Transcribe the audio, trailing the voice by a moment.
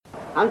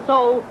And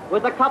so,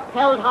 with the cup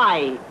held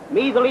high,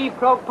 Meath leave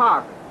Croke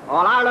Park,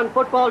 All-Ireland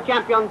football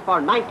champions for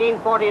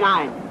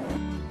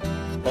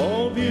 1949.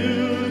 Oh,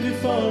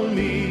 beautiful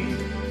Meath,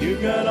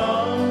 you've got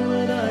all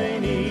that I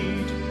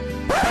need.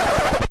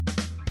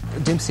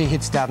 Dempsey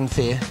hits Darren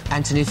Fay.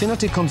 Anthony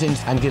Finnerty comes in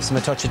and gives him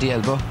a touch of the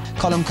elbow.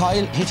 Colm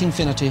Coyle hitting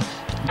Finnerty. They've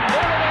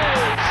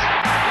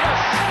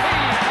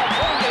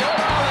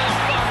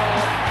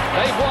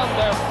won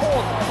their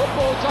fourth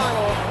football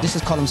title. This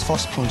is Colm's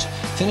first punch.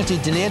 Finnerty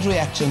delayed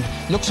reaction,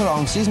 looks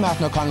around, sees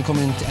Martin O'Connell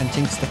coming in and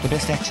thinks that the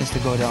best action is to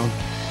go down.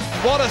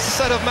 What a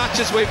set of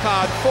matches we've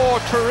had. 4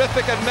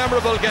 terrific and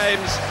memorable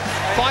games.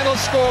 Final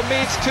score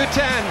Meath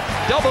 2-10,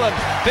 Dublin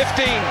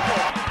 15.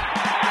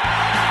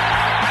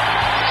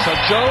 Sir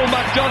Joe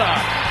McDonough,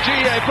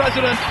 GA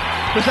President,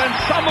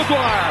 presents Sam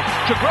Maguire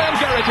to Graham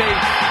Geraghty,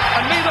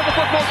 and Meath are the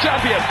football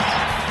champions.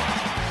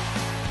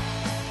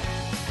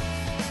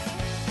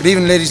 Good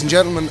evening, ladies and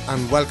gentlemen,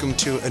 and welcome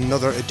to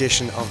another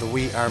edition of the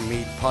We Are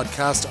Meath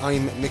podcast.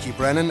 I'm Mickey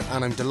Brennan,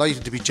 and I'm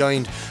delighted to be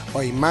joined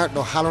by Martin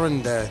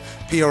O'Halloran, the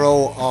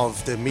PRO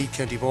of the Meath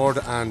County Board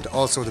and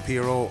also the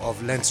PRO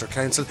of Leinster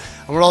Council.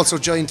 And we're also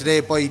joined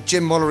today by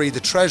Jim Mullery, the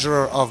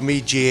Treasurer of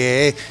Meath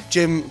GAA.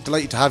 Jim,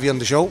 delighted to have you on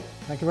the show.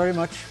 Thank you very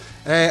much.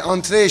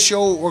 On today's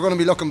show, we're going to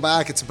be looking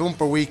back. It's a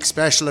bumper week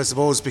special, I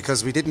suppose,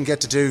 because we didn't get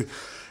to do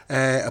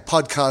a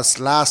podcast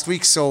last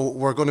week, so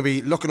we're going to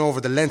be looking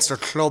over the Leinster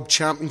Club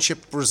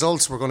Championship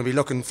results. We're going to be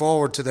looking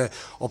forward to the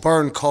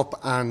O'Byrne Cup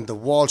and the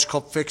Walsh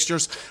Cup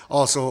fixtures.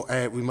 Also,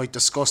 we might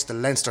discuss the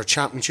Leinster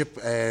Championship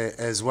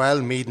as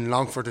well, Meath and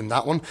Longford in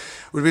that one.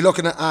 We'll be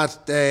looking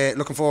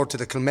forward to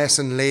the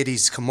Kilmessan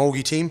Ladies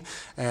Camogie team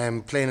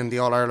playing in the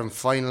All-Ireland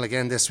final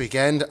again this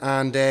weekend,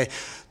 and the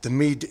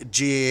Meath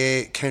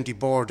GAA County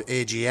Board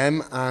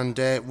AGM, and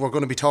we're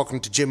going to be talking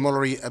to Jim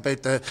Mullery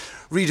about the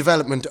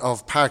redevelopment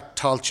of Park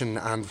Tolchin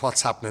and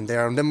what's happening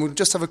there. And then we'll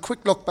just have a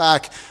quick look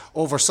back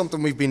over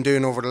something we've been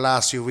doing over the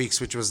last few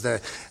weeks, which was the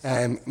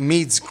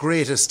Meath's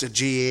greatest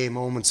GAA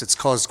moments. It's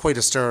caused quite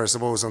a stir, I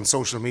suppose, on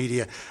social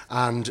media,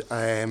 and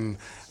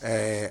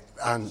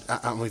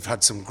we've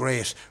had some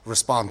great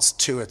response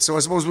to it. So I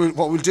suppose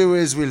what we'll do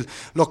is we'll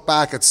look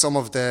back at some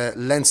of the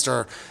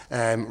Leinster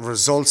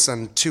results.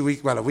 And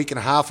a week and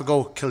a half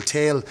ago,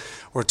 Kiltale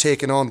were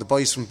taking on the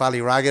boys from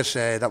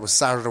Ballyragget. That was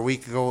Saturday a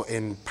week ago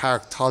in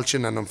Park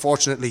Tolchin, and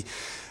unfortunately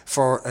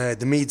for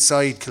the Meath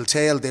side,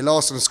 Kiltale, they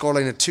lost on a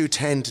scoreline of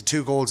 2-10 to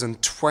 2 goals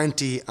and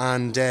 20,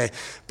 and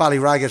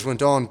Ballyragget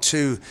went on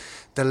to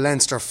the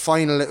Leinster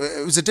final.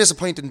 It was a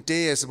disappointing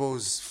day, I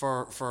suppose,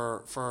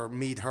 for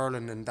Meath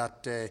hurling, in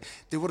that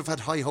they would have had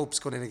high hopes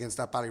going in against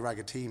that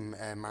Ballyragget team,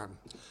 Martin.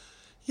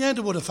 Yeah,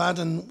 they would have had,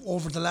 and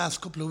over the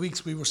last couple of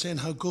weeks we were saying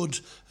how good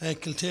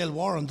Kiltale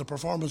were, and the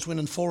performance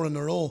winning 4 in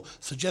a row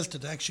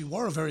suggested they actually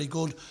were very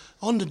good.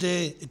 On the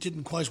day, it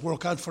didn't quite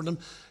work out for them.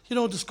 You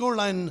know, the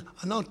scoreline,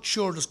 I'm not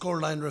sure the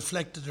scoreline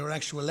reflected their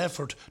actual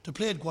effort. They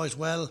played quite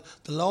well.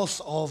 The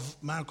loss of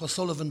Mark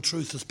O'Sullivan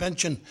through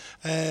suspension,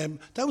 that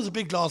was a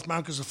big loss.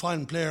 Mark is a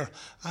fine player,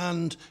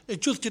 and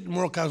it just didn't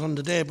work out on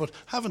the day. But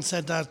having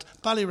said that,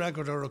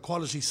 Ballyragget are a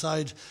quality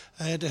side.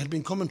 They had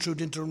been coming through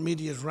the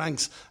intermediate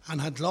ranks and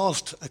had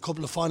lost a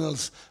couple of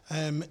finals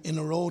in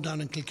a row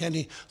down in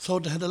Kilkenny. So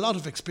they had a lot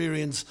of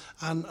experience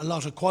and a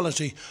lot of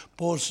quality.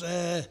 But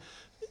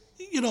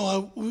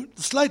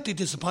slightly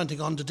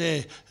disappointing on the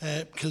day,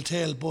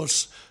 Kiltale,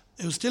 but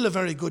it was still a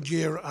very good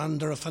year, and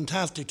they're a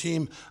fantastic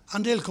team,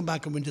 and they'll come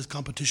back and win this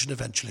competition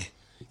eventually.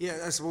 Yeah,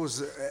 I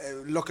suppose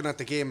looking at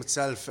the game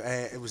itself,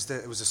 it was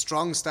a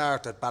strong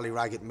start that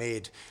Ballyragget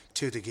made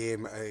to the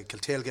game.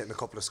 Kiltale getting a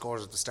couple of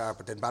scores at the start,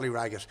 but then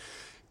Ballyragget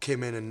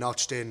came in and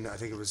notched in, I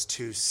think it was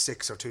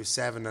 2-6 or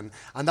 2-7,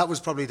 and that was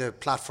probably the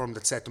platform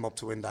that set them up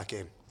to win that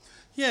game.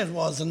 Yeah, it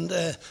was, and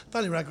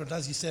Ballyragget,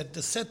 as you said,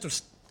 they set their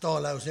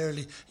stall out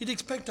early. You'd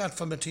expect that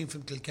from a team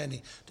from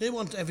Kilkenny. They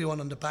want everyone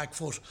on the back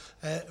foot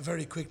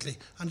very quickly,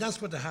 and that's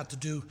what they had to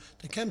do.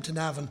 They came to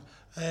Navan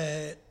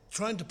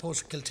trying to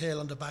put Kiltale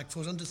on the back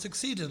foot, and they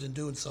succeeded in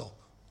doing so.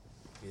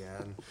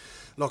 Yeah, and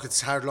look, it's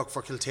hard luck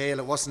for Kiltale.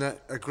 It wasn't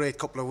a great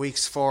couple of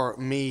weeks for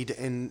Meath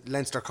in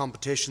Leinster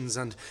competitions,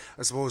 and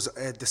I suppose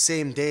the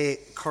same day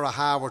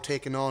Curraha were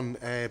taking on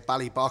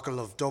Ballybockle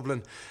of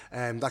Dublin.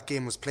 That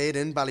game was played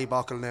in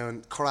Ballybockle now,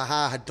 and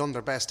Curraha had done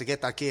their best to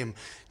get that game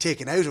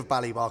taken out of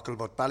Ballybockle,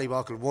 but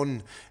Ballybockle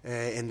won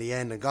in the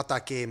end and got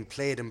that game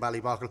played in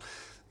Ballybockle.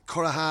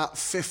 Curraha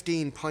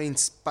 15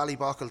 points,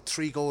 Ballybockle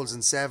 3 goals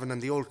and 7,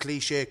 and the old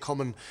cliche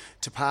coming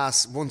to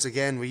pass once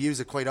again. We use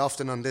it quite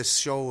often on this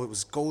show. It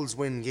was goals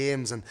win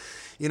games, and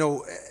you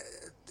know,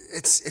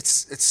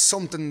 it's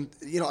something.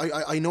 You know,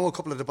 I know a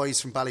couple of the boys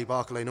from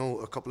Ballybockle. I know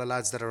a couple of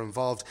lads that are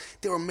involved.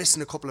 They were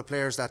missing a couple of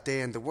players that day,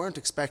 and they weren't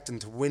expecting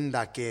to win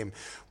that game.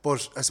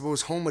 But I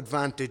suppose home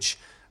advantage,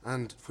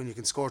 and when you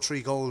can score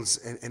 3 goals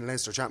in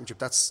Leinster Championship,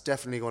 that's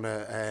definitely going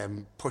to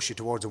push you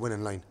towards a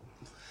winning line.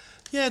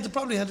 Yeah, they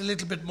probably had a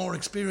little bit more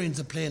experience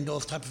of playing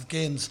those type of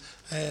games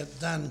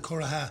than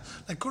Curraha.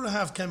 Like Curraha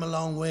have came a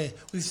long way.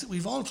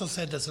 We've also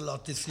said this a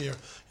lot this year.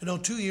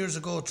 2 years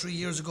ago, 3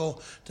 years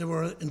ago, they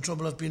were in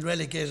trouble of being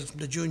relegated from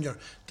the junior.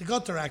 They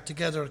got their act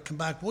together, come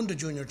back, won the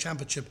junior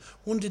championship,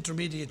 won the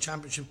intermediate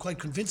championship quite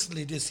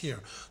convincingly this year.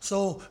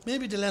 So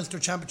maybe the Leinster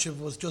championship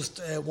was just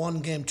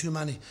one game too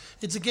many.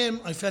 It's a game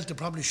I felt they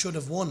probably should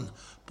have won.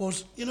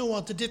 But you know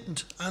what, they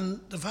didn't. And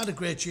they've had a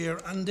great year,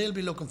 and they'll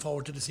be looking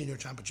forward to the senior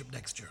championship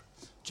next year.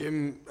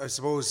 Jim, I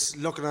suppose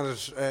looking at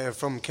it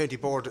from County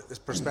Board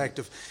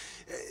perspective,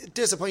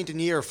 disappointing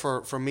year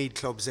for Meath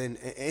clubs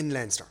in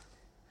Leinster.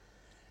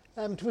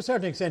 To a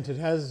certain extent it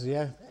has,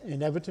 yeah,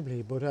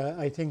 inevitably, but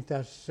I think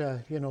that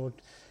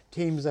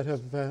teams that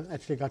have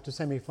actually got to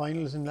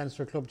semi-finals in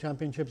Leinster Club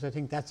Championships, I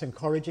think that's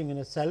encouraging in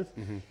itself,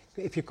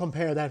 if you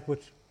compare that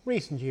with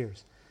recent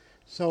years.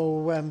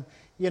 So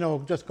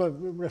just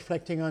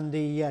reflecting on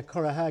the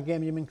Curraha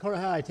game,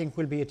 Curraha I think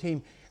will be a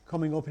team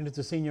coming up into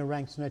the senior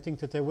ranks, and I think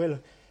that they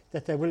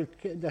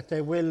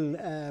will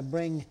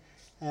bring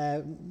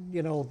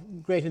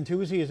great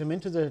enthusiasm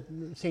into the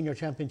senior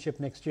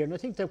championship next year. And I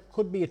think there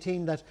could be a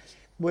team that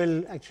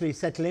will actually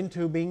settle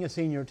into being a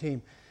senior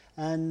team.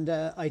 And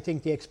I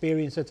think the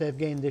experience that they've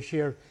gained this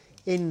year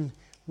in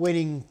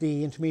winning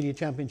the intermediate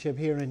championship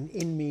here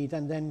in Meath,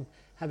 and then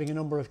having a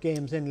number of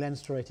games in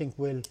Leinster, I think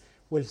will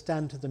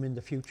stand to them in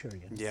the future.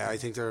 Yeah, I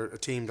think they're a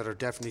team that are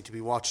definitely to be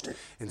watched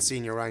in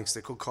senior ranks. They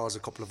could cause a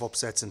couple of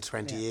upsets in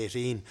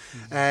 2018.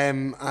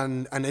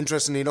 And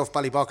interestingly enough,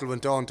 Ballybuckle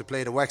went on to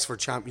play the Wexford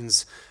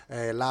champions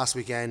last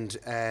weekend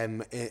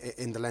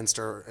in the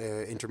Leinster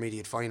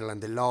intermediate final,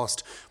 and they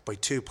lost by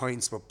 2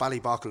 points, but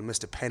Ballybuckle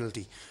missed a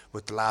penalty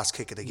with the last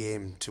kick of the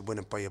game to win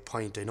it by a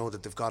point. I know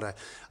that they've got I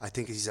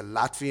think he's a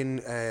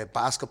Latvian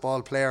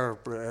basketball player,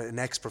 an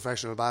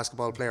ex-professional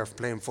basketball player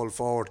playing full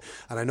forward,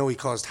 and I know he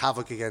caused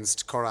havoc against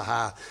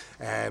Curraha,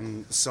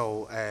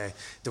 so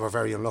they were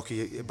very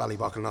unlucky,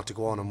 Ballybuckle, not to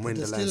go on and win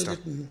the Leinster.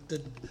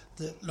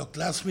 Look,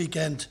 last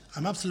weekend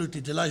I'm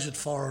absolutely delighted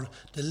for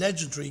the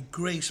legendary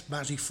great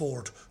Matty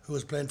Ford, who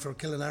was playing for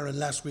Killenarin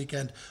last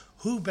weekend.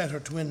 Who better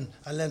to win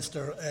a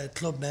Leinster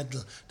club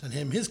medal than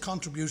him? His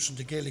contribution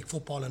to Gaelic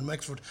football in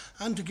Wexford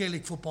and to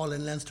Gaelic football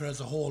in Leinster as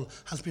a whole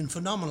has been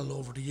phenomenal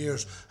over the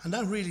years, and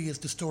that really is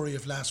the story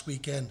of last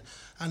weekend,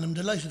 and I'm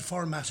delighted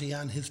for Matty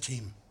and his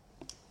team.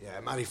 Yeah,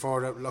 Matty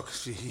Ford, look,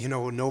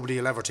 nobody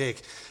will ever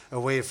take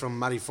away from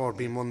Matty Ford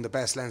being one of the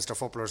best Leinster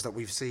footballers that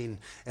we've seen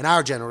in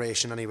our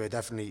generation anyway.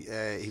 Definitely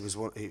he was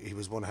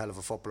one hell of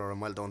a footballer, and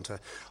well done to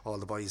all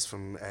the boys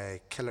from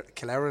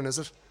Killenarin, is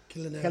it?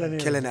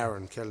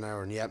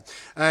 Killenarin, yeah.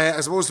 I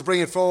suppose to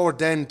bring it forward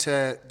then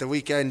to the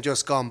weekend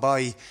just gone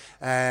by,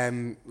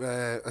 actually,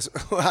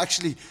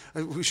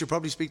 we should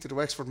probably speak to the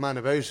Wexford man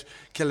about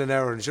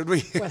Killenarin, should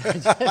we?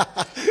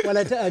 Well,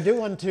 I do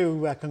want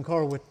to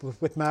concur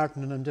with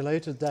Martin, and I'm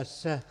delighted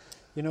that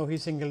he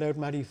singled out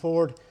Matty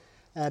Ford,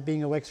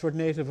 being a Wexford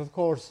native. Of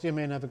course, you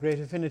may have a great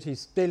affinity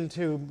still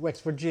to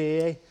Wexford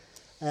GAA,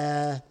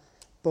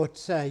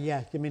 but I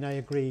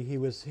agree. He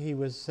was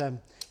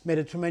made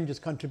a tremendous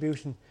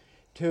contribution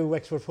to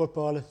Wexford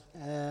football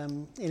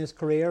in his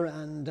career,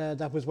 and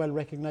that was well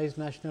recognised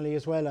nationally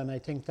as well. And I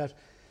think that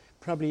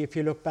probably if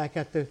you look back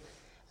at where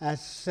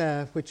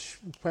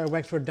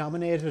Wexford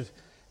dominated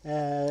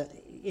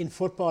in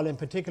football in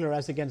particular,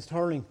 as against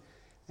hurling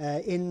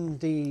in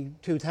the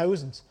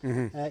 2000s,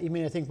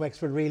 I think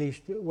Wexford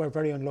really were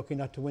very unlucky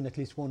not to win at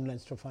least one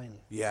Leinster final.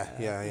 Yeah,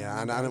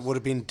 and it would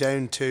have been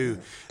down to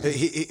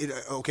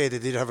okay, they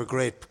did have a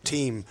great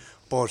team,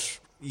 but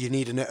you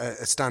need a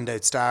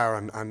standout star,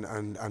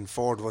 and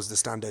Ford was the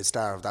standout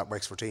star of that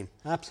Wexford team.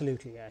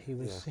 Absolutely, yeah. He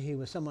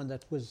was someone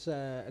that was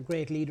a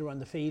great leader on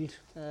the field,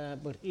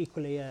 but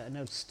equally an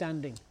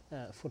outstanding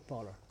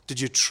footballer.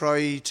 Did you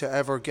try to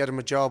ever get him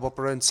a job up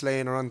around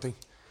Slane or anything?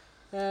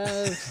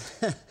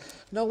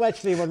 No,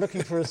 actually, we're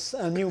looking for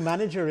a new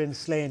manager in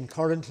Slane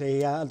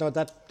currently, although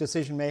that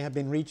decision may have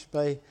been reached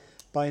by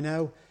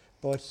now.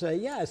 But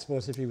I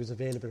suppose if he was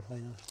available, why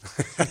not?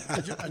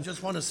 I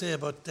just want to say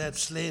about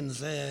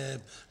Slane's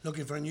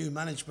looking for a new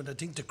management. I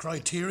think the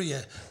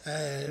criteria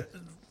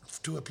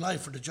to apply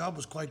for the job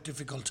was quite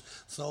difficult.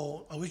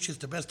 So I wish you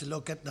the best of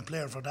luck getting a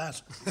player for that.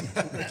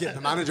 Getting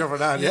a manager for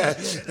that, yeah.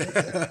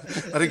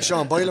 I think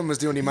Sean Boylan was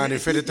the only man who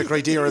fitted the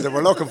criteria that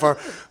we're looking for.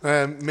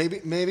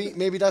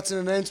 Maybe that's an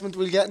announcement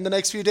we'll get in the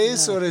next few days.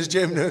 So there's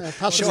Jim.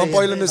 Sean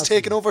Boylan has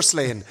taken over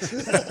Slane.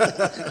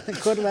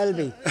 Could well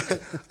be.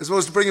 I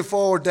suppose to bring it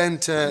forward then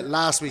to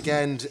last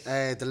weekend,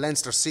 the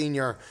Leinster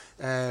Senior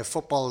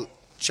Football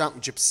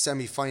Championship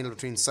semi-final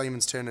between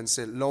Simonstown and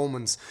St.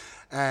 Lomans.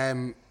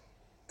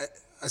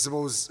 I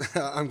suppose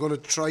I'm going to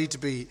try to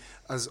be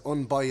as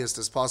unbiased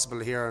as possible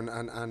here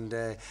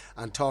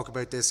and talk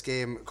about this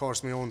game. Of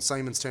course, my own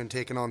Simonstown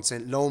taking on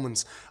St.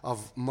 Lomans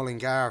of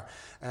Mullingar.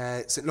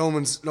 St.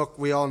 Lomans, look,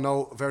 we all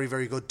know, a very,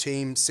 very good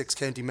team. 6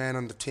 county men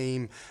on the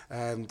team.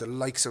 The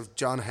likes of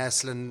John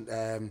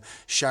Heslin,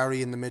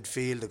 Shari in the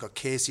midfield. They've got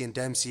Casey and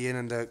Dempsey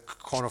in the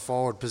corner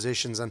forward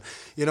positions. And,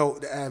 you know,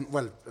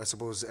 I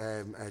suppose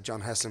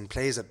John Heslin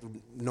plays at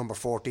number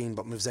 14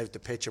 but moves out the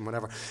pitch and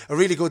whatever. A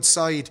really good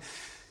side.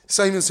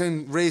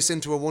 Simonstown race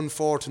into a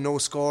 1-4 to no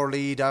score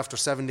lead after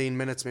 17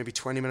 minutes, maybe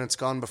 20 minutes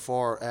gone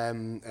before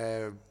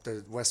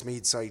the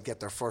Westmeath side get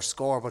their first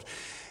score. But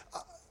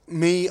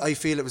I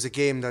feel it was a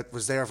game that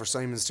was there for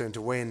Simonstown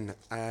to win,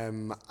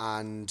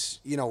 and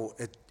you know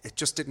it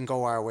just didn't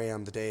go our way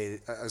on the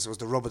day. As it was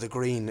the rub of the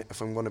green, if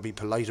I'm going to be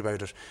polite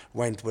about it,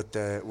 went with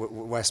the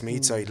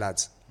Westmeath side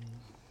lads.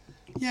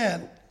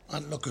 Yeah.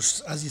 And look,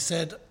 as you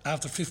said,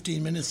 after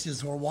 15 minutes, you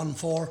were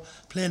 1-4,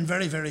 playing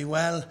very, very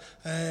well.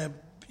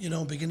 You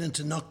know, beginning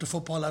to knock the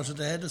football out of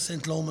the head of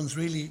St. Lomans,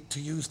 really, to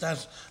use that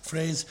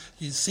phrase.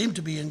 You seem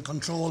to be in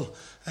control.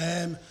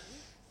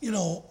 You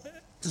know,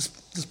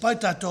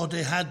 despite that, though,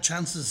 they had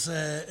chances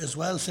as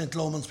well, St.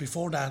 Lomans,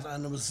 before that,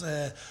 and it was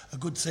a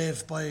good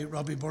save by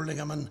Robbie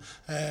Burlingham,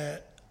 and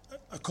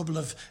a couple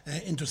of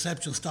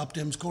interceptions stopped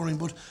them scoring.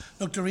 But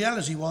look, the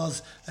reality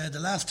was the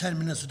last 10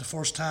 minutes of the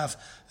first half,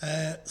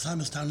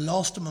 Simonstown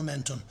lost the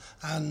momentum,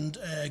 and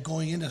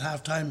going in at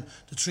half time,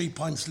 the 3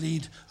 points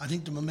lead, I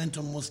think the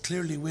momentum was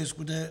clearly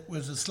with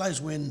a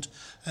slight wind,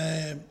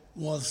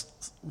 was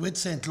with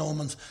St.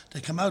 Lomans.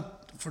 They came out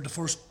for the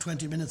first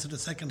 20 minutes of the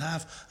second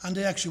half, and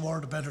they actually were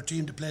the better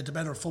team. They played the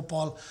better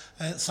football.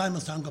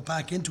 Simonstown got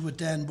back into it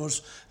then, but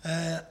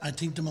I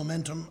think the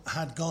momentum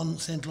had gone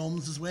St.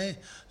 Lomans' way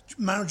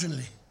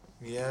marginally.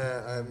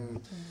 Yeah,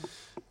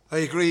 I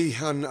agree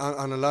on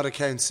a lot of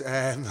counts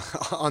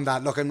on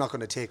that. Look, I'm not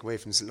going to take away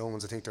from St.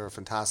 Lomans. I think they're a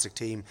fantastic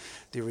team.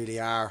 They really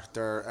are.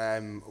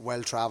 They're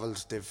well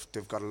travelled.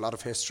 They've got a lot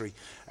of history.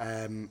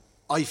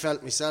 I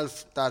felt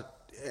myself that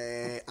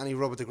any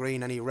rub of the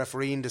green, any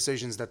refereeing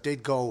decisions that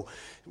did go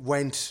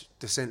went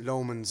the St.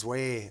 Lomans'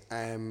 way,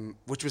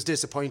 which was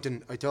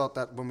disappointing. I thought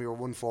that when we were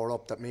 1-4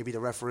 up, that maybe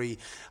the referee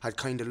had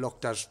kind of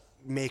looked at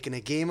making a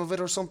game of it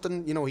or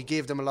something. You know, he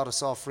gave them a lot of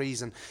soft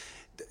frees, and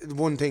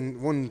one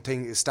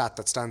stat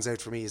that stands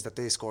out for me is that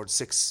they scored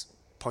 6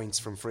 points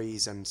from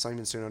frees, and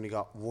Simonstown only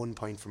got 1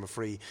 point from a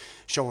free,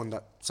 showing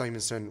that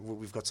Simonstown,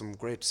 we've got some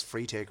great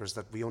free takers,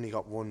 that we only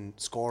got one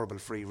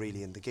scoreable free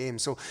really in the game.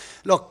 So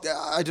look,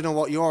 I don't know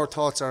what your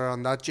thoughts are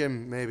on that,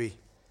 Jim, maybe.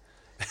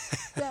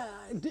 Yeah,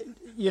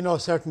 you know,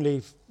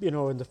 certainly, you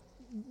know,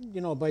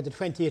 by the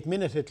 28th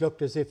minute it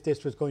looked as if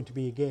this was going to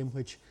be a game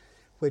which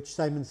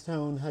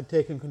Simonstown had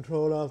taken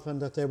control of,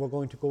 and that they were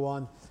going to go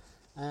on,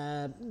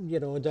 you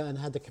know, and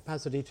had the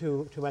capacity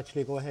to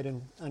actually go ahead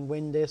and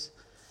win this.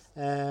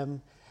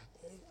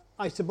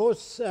 I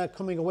suppose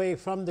coming away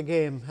from the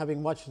game,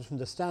 having watched it from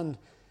the stand,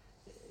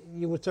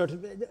 you would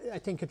I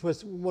think it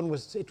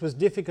was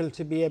difficult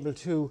to be able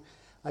to,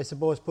 I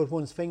suppose, put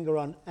one's finger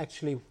on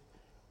actually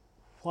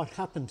what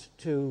happened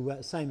to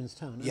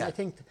Simonstown. Yeah.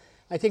 And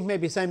I think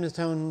maybe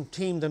Simonstown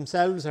team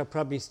themselves are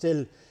probably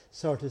still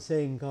sort of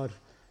saying, God,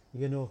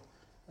 you know,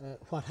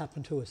 what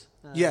happened to us?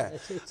 Yeah.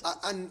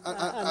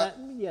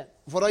 Yeah.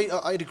 What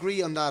I'd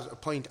agree on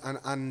that point,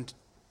 and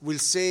we'll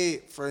say,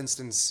 for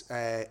instance,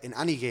 in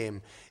any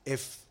game,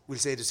 if we'll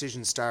say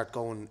decisions start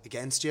going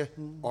against you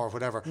or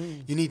whatever,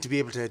 you need to be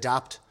able to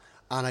adapt.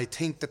 And I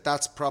think that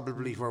that's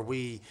probably where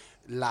we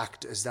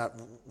lacked, is that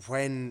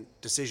when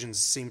decisions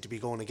seem to be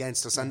going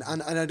against us, and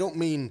I don't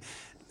mean,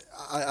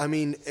 I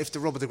mean, if the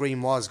rub of the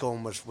green was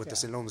going with the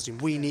St. Lomans team,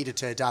 we needed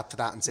to adapt to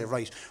that and say,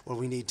 right, well,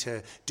 we need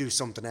to do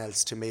something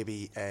else to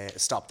maybe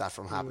stop that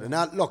from happening.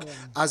 Now, look,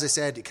 as I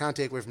said, you can't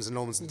take away from St.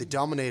 Lomans. They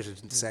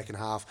dominated in the second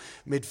half.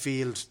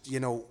 Midfield, you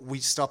know, we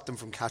stopped them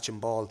from catching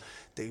ball.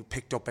 They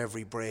picked up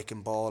every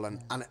breaking ball,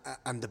 and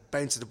the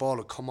bounce of the ball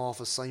would come off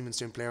a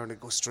Simonstown player and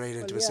it'd go straight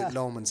into a St.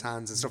 Lomans'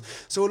 hands and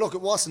stuff. So, look,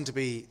 it wasn't to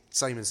be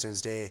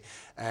Simonstown's day.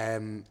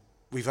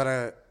 We've had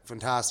a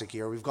fantastic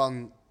year. We've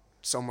gone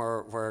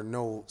somewhere where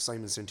no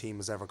Simonstown team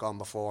has ever gone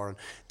before, and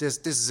this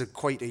is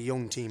quite a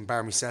young team,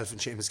 bar myself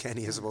and Seamus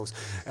Kenny, I suppose.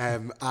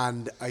 And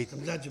I'm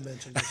glad you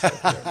mentioned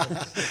yourself.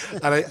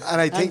 I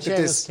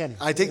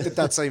think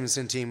that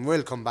Simonstown team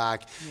will come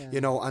back,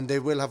 you know, and they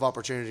will have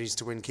opportunities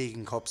to win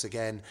Keegan Cups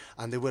again,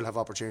 and they will have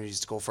opportunities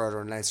to go further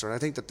in Leinster. And I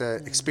think that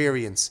the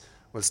experience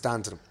will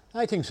stand to them.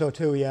 I think so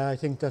too. Yeah, I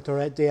think that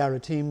they are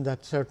a team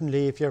that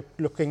certainly, if you're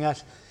looking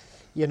at,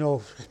 you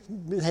know,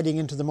 heading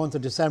into the month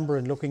of December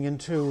and looking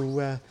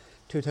into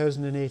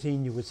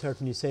 2018, you would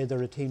certainly say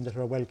they're a team that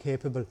are well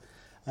capable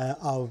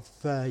of,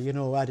 you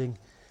know, adding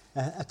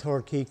a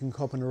third Keegan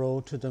Cup in a row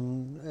to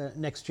them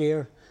next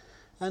year.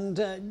 And,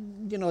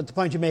 you know, the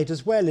point you made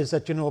as well is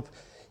that, you know,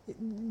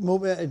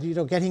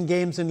 getting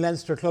games in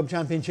Leinster Club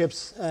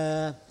Championships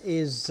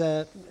helps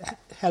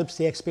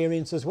the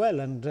experience as well.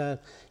 And,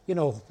 you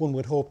know, one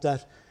would hope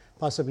that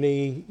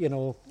possibly, you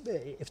know,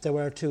 if they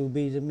were to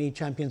be the Meath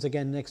champions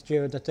again next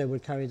year, that they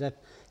would carry that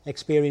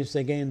experience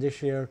they gained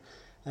this year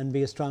and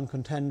be a strong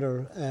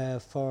contender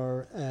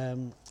for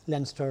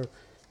Leinster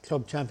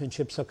Club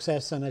Championship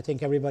success. And I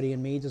think everybody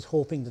in Meath is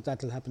hoping that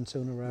that'll happen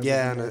sooner rather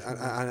than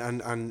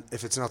later. And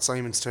if it's not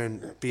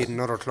Simonstown, be it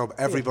another club,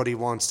 everybody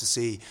wants to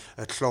see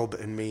a club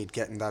in Meath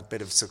getting that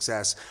bit of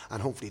success,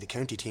 and hopefully the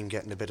county team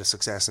getting a bit of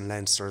success in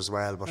Leinster as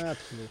well. But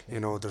absolutely, you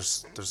know,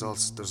 there's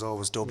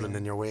always Dublin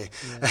in your way.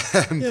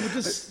 But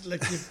this,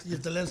 like,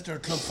 you've the Leinster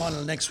Club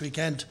final next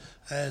weekend.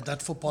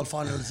 That football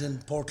final is in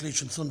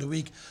Portlaoise on Sunday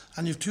week,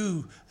 and you've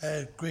two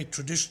great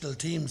traditional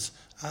teams,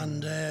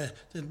 and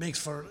it makes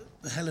for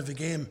a hell of a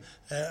game.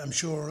 I'm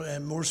sure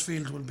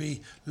Mooresfield will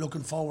be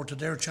looking forward to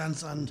their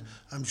chance, and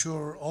I'm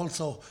sure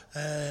also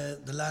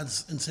the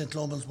lads in St.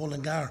 Loman's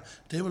Mullingar,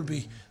 they will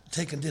be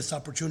taking this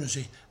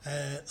opportunity.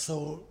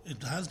 So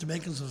it has the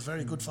makings of a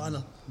very good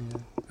final.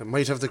 It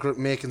might have the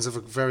makings of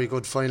a very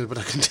good final, but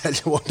I can tell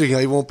you one thing,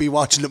 I won't be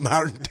watching it,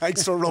 Martin.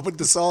 Thanks for rubbing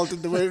the salt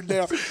in the wound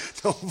there.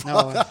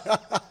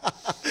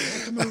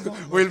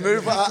 We'll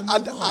move on,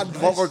 and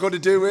what we're going to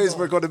do is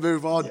we're going to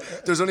move on.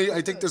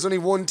 I think there's only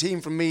one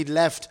team from Meath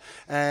left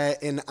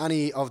in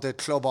any of the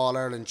Club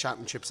All-Ireland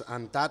Championships,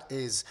 and that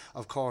is,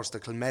 of course, the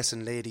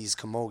Kilmessan Ladies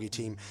Camogie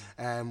team.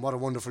 What a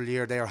wonderful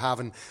year they are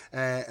having.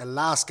 A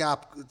last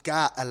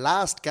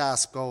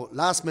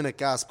minute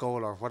gasp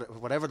goal, or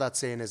whatever that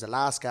saying is, a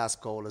last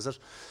gasp goal, is it?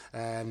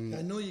 I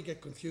know you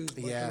get confused.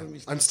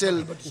 I'm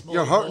still.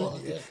 You're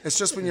hurting. It's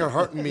just when you're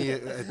hurting me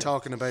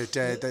talking about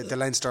the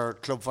Leinster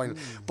club final.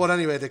 But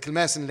anyway, the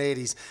Kilmessan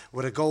ladies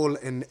with a goal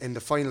in the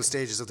final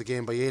stages of the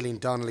game by Aileen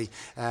Donnelly,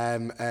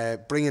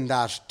 bringing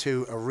that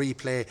to a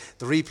replay.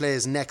 The replay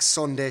is next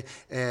Sunday.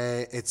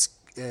 It's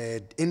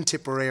in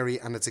Tipperary,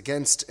 and it's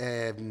against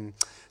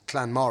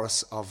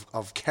Clanmorris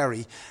of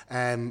Kerry.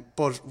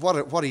 But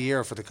what a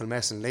year for the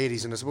Kilmessan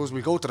ladies, and I suppose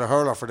we'll go to the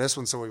hurler for this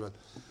one, so we will.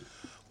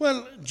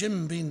 Well,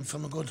 Jim, being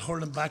from a good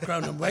hurling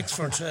background in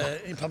Wexford,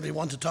 he probably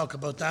want to talk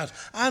about that.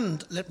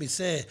 And let me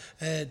say,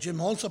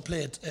 Jim also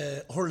played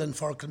hurling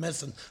for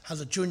Kilmessan,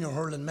 has a junior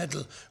hurling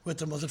medal with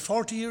them. Was it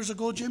 40 years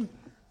ago, Jim?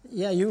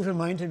 Yeah, you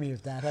reminded me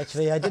of that,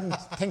 actually. I didn't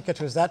think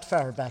it was that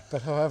far back,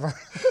 but however.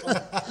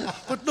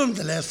 But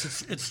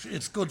nonetheless,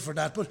 it's good for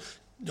that. But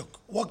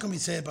look, what can we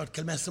say about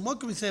Kilmessan? What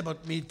can we say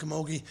about Meath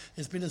Camogie?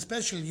 It's been a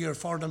special year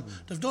for them.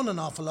 They've done an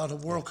awful lot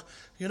of work.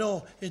 You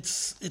know,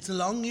 it's a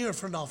long year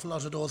for an awful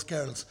lot of those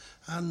girls.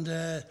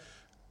 And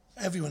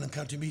everyone in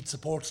County Meath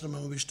supports them,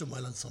 and we wish them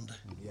well on Sunday.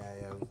 Yeah,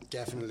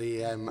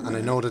 definitely. And I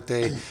know that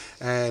they,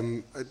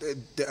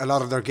 a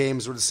lot of their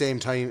games were the same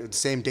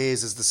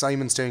days as the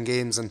Simonstown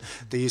games, and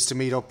they used to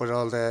meet up with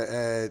all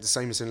the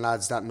Simonstown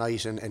lads that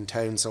night in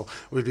town. So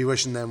we'll be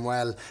wishing them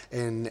well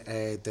in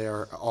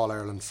their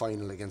All-Ireland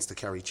final against the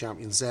Kerry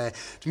champions. To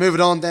move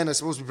it on then, I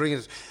suppose we bring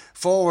it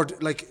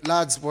forward. Like,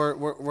 lads,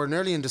 we're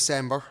nearly in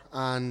December,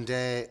 and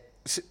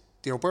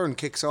the O'Byrne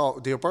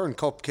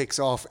Cup kicks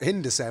off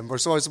in December,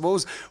 so I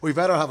suppose we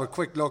better have a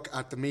quick look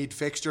at the Meath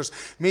fixtures.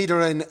 Meath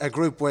are in a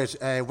group with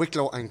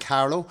Wicklow and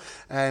Carlow.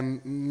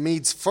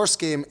 Meath's first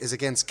game is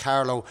against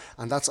Carlow,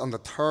 and that's on the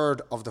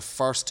 3rd of the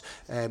 1st.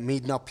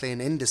 Meath not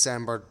playing in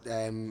December.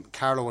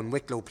 Carlow and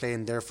Wicklow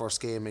playing their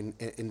first game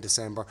in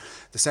December.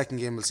 The second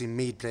game will see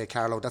Meath play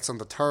Carlow. That's on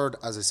the 3rd,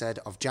 as I said,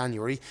 of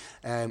January.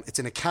 It's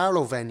in a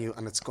Carlow venue,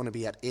 and it's going to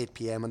be at 8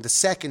 p.m. And the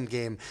second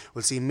game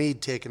will see Meath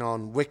taking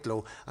on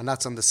Wicklow, and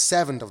that's on the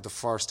 7th of the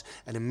 1st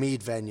in a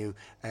Meath venue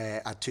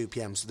at 2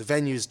 p.m. So the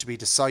venues to be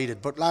decided.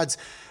 But lads,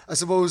 I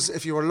suppose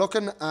if you were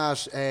looking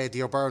at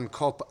the O'Byrne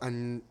Cup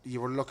and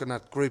you were looking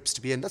at groups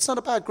to be in, that's not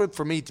a bad group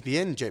for Meath to be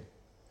in, Jim.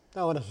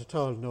 No, not at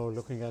all. No,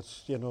 looking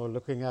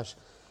at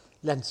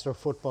Leinster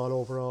football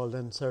overall,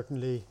 then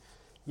certainly,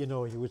 you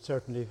would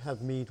certainly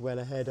have Meath well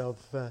ahead of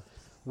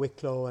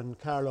Wicklow and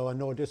Carlow, and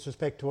no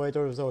disrespect to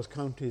either of those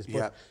counties,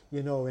 but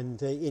in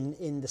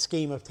the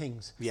scheme of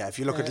things. Yeah, if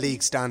you look at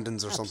league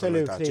standings or something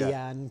like that.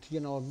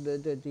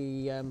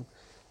 Absolutely, and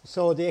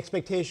so the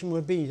expectation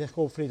would be that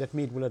hopefully that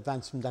Meath will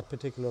advance from that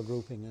particular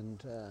grouping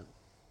and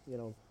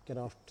get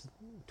off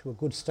to a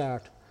good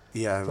start.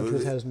 Yeah, for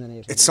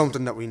 2018. It's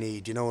something that we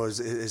need,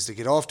 is to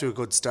get off to a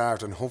good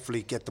start and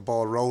hopefully get the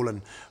ball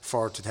rolling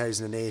for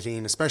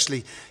 2018.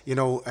 Especially,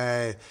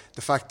 the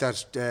fact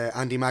that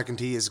Andy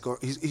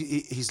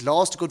McEntee he's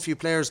lost a good few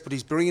players, but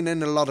he's bringing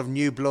in a lot of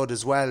new blood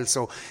as well.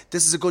 So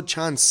this is a good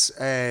chance,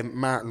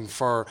 Martin,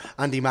 for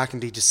Andy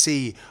McEntee to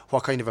see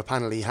what kind of a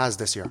panel he has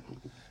this year.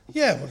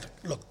 Yeah, well,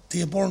 look,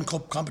 the O'Byrne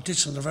Cup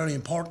competitions are very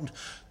important.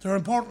 They're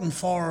important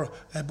for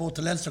both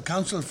the Leinster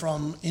Council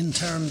in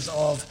terms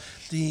of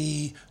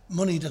the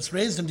money that's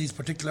raised in these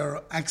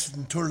particular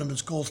accident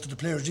tournaments goes to the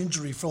players'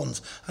 injury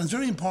funds. And it's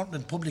very important that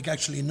the public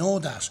actually know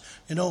that.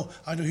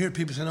 I do hear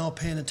people saying,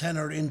 paying a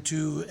tenner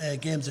into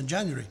games in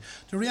January.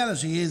 The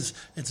reality is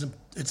it's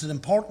an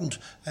important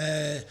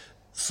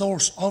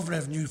source of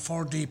revenue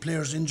for the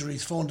Players'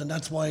 Injuries Fund, and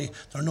that's why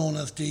they're known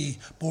as the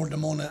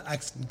Bordamona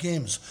Accident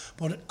Games.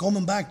 But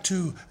coming back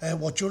to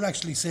what you're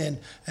actually saying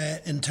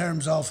in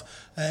terms of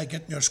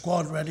getting your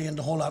squad ready and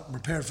the whole lot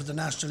prepared for the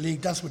National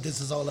League, that's what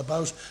this is all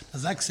about. The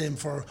exact same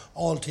for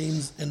all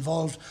teams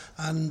involved,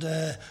 and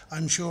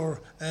I'm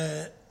sure,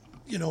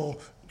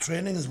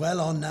 training is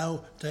well on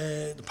now.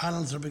 The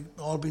panels are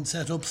all been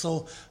set up,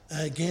 so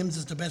games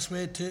is the best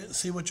way to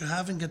see what you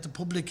have and get the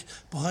public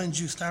behind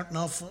you starting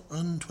off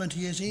in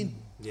 2018.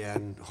 Yeah,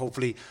 and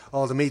hopefully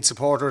all the Meath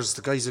supporters,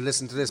 the guys who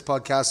listen to this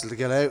podcast, will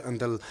get out and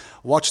they'll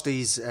watch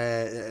these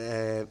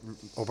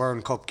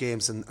O'Byrne Cup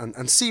games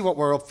and see what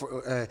we're up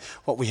for,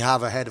 what we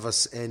have ahead of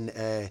us in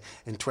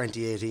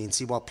 2018.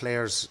 See what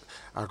players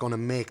are going to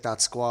make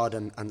that squad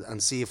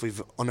and see if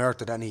we've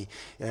unearthed any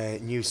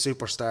new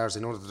superstars. I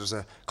know that there's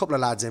a couple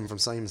of lads in from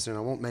Simonstown. I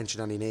won't mention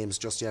any names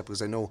just yet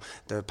because I know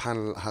the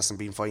panel hasn't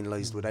been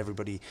finalised with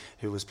everybody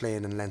who was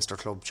playing in Leinster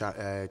Club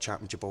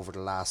Championship over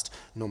the last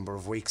number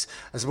of weeks.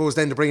 I suppose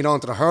then to bring it on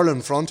to the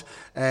hurling front,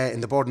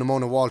 in the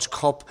Bordamona Walsh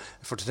Cup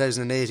for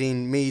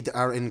 2018, Meath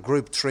are in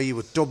Group 3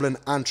 with Dublin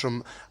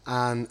and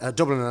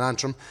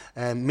Antrim.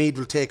 Meath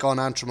will take on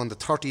Antrim on the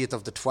 30th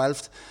of the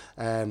 12th,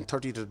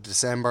 30th of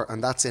December,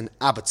 and that's in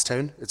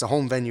Abbottstown. It's a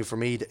home venue for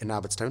Meath in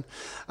Abbottstown.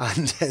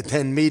 And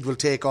then Meath will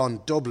take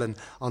on Dublin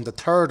on the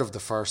 3rd of the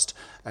 1st,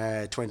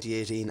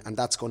 2018, and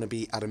that's going to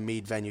be at a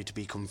Meath venue to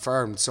be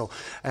confirmed. So,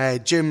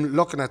 Jim,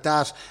 looking at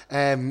that,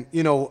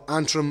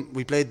 Antrim,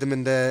 we played them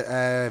in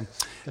the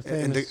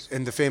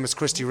famous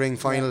Christie Ring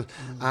final,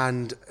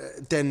 and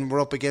then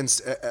we're up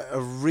against a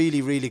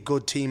really, really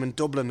good team in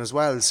Dublin as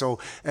well. So,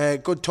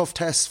 good tough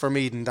tests for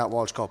Meath in that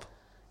Walsh Cup.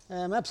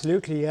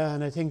 Absolutely, yeah,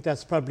 and I think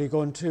that's probably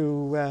going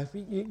to,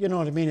 you know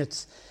what I mean.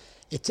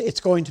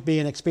 It's going to be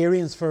an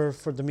experience for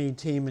the Meath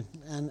team,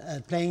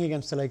 and playing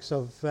against the likes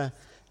of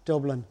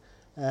Dublin,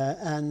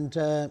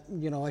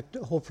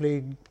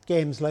 hopefully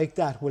games like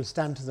that will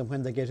stand to them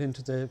when they get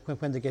into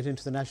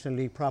the National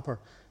League proper,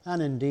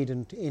 and indeed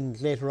in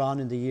later on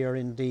in the year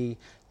in the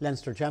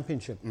Leinster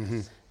Championship.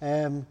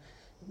 I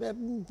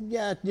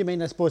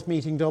suppose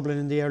meeting Dublin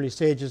in the early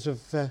stages of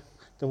the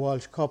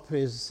Walsh Cup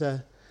is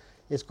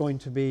going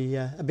to be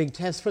a big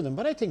test for them.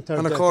 But I think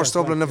and of course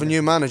Dublin have a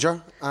new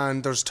manager,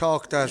 and there's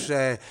talk that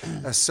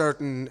a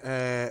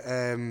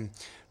certain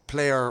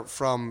player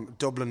from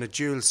Dublin, a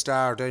dual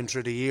star down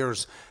through the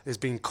years, is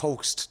being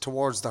coaxed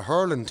towards the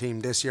hurling team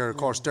this year. Of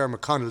course,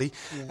 Dermot Connolly.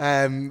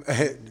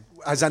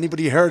 Has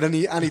anybody heard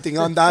anything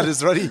on that? Is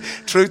there any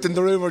truth in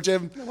the rumour,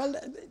 Jim? Well,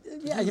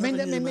 you mean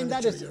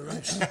that is.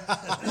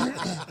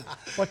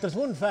 But there's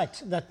one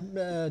fact that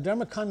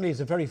Dermot Connolly is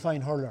a very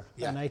fine hurler,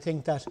 and I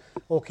think that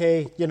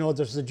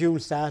there's the dual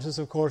status,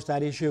 of course,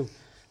 that issue,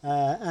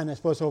 and I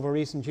suppose over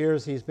recent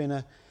years he's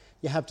been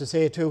you have to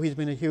say too, he's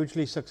been a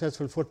hugely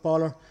successful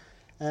footballer.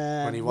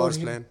 When he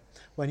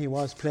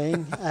was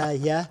playing,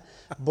 yeah.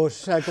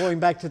 But going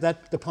back to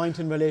the point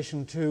in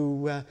relation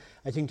to,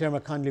 I think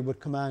Dermot Connolly would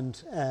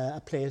command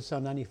a place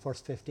on any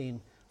first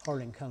 15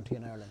 hurling county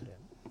in Ireland.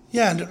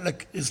 Yeah,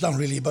 and it's not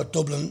really about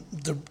Dublin.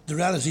 The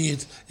reality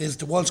is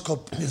the Walsh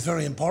Cup is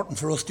very important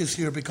for us this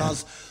year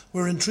because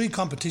we're in 3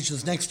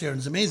 competitions next year, and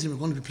it's amazing we're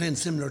going to be playing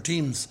similar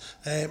teams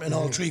in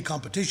all 3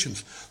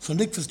 competitions. So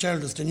Nick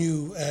Fitzgerald is the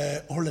new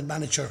hurling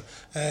manager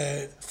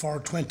for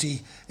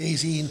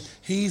 2018.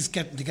 He's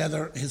getting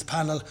together his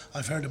panel.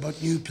 I've heard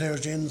about new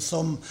players in,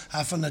 some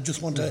haven't. I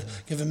just want to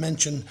give a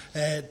mention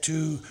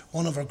to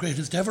one of our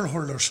greatest ever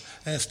hurlers,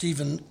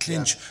 Stephen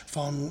Clinch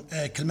from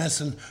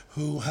Kilmessan,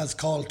 who has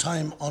called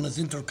time on his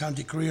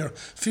inter-county career,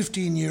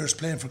 15 years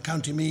playing for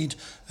County Meath.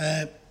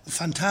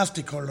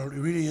 Fantastic hurler. He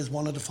really is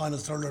one of the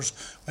finest hurlers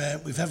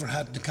we've ever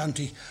had in the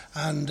county,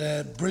 and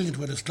brilliant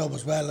with his club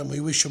as well, and we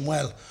wish him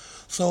well.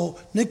 So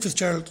Nick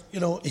Fitzgerald,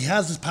 he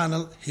has his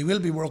panel. He will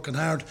be working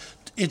hard.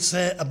 It's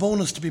a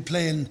bonus to be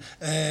playing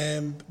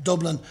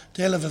Dublin.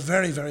 They'll have a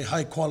very, very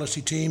high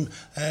quality team.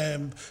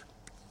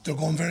 They're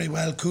going very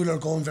well. Cooler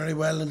going very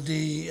well in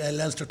the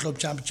Leinster Club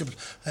Championship.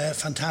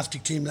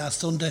 Fantastic team last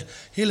Sunday.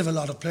 He'll have a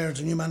lot of players.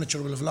 The new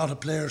manager will have a lot of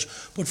players.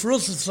 But for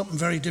us, it's something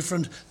very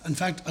different. In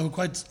fact, I would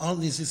quite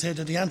honestly say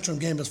that the Antrim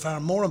game is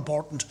far more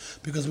important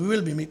because we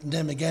will be meeting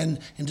them again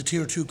in the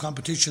Tier 2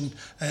 competition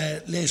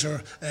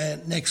later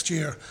next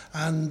year.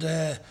 And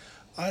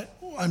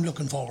I'm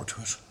looking forward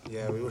to it.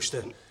 Yeah, we wish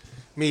the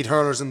Meath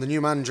hurlers and the new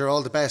manager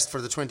all the best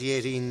for the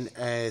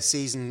 2018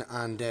 season,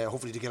 and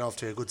hopefully to get off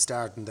to a good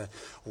start in the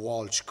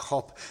Walsh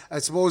Cup. I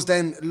suppose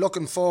then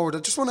looking forward, I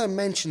just want to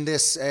mention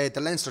this,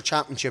 the Leinster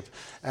Championship,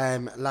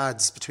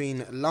 lads,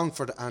 between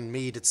Longford and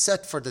Meath. It's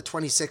set for the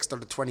 26th or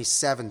the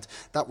 27th,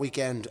 that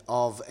weekend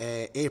of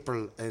in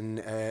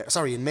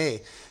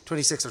May,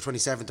 26th or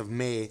 27th of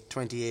May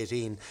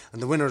 2018,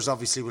 and the winners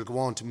obviously will go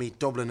on to meet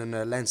Dublin in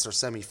a Leinster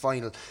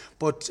semi-final.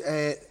 But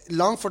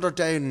Longford are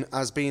down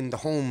as being the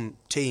home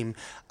team,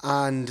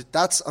 and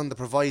that's on the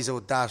proviso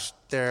that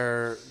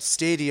their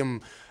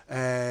stadium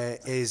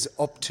is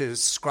up to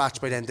scratch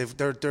by then.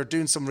 They're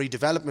doing some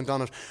redevelopment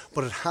on it,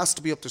 but it has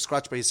to be up to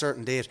scratch by a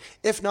certain date.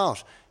 If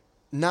not,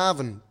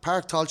 Navan,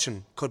 Park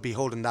Tolchin could be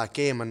holding that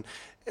game, and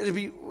it'd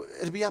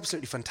be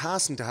absolutely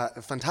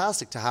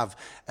fantastic to have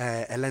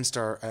a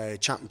Leinster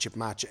Championship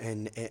match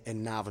in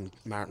Navan,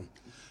 Martin.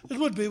 It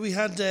would be. We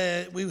had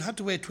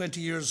to wait 20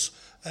 years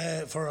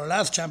for our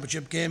last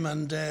championship game,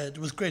 and there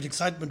was great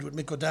excitement with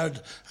Mick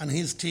O'Dowd and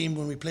his team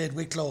when we played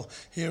Wicklow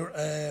here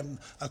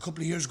a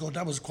couple of years ago.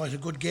 That was quite a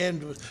good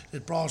game.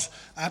 It brought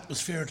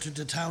atmosphere to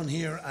the town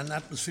here and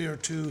atmosphere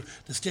to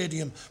the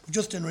stadium. But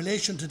just in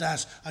relation to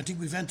that, I think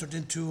we've entered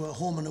into a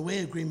home and away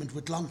agreement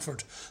with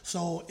Longford.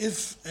 So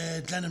if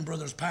Glennon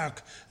Brothers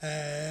Park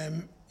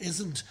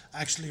isn't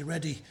actually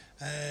ready,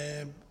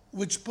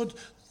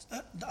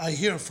 I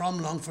hear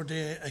from Longford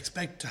they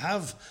expect to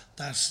have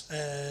that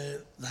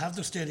have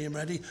their stadium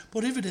ready,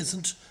 but if it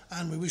isn't,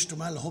 and we wish them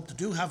well, I hope they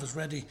do have it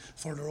ready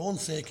for their own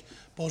sake.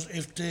 But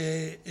if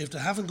they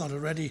haven't got it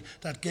ready,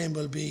 that game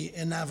will be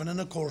in Navan,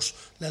 and of course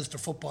Leinster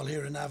football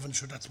here in Navan,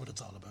 sure, that's what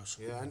it's all about.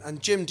 Yeah,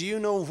 and Jim, do you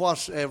know what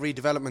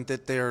redevelopment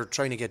that they're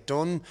trying to get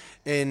done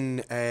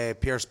in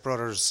Pierce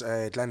Brothers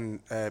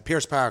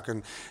Pierce Park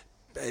and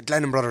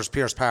Glennon Brothers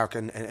Pierce Park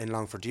in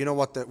Longford? Do you know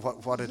what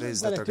it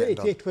is that they're getting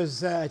done? It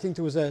was I think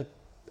there was a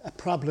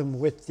problem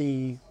with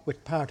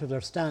part of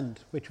their stand,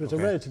 which was a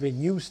relatively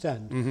new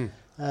stand,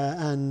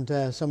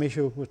 and some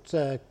issue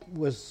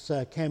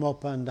came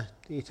up, and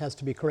it has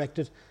to be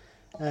corrected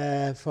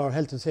for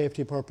health and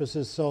safety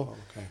purposes. So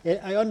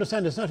I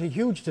understand it's not a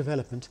huge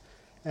development,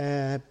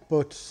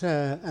 but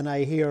and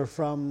I hear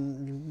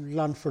from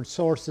Longford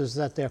sources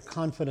that they're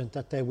confident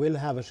that they will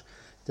have it,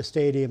 the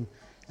stadium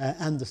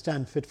and the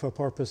stand fit for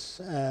purpose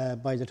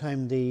by the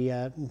time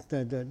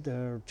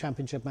the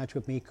championship match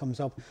with Meath comes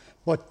up.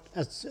 But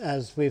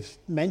as we've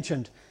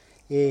mentioned,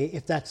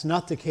 if that's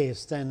not the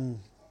case,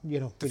 then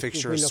the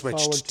fixture is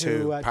switched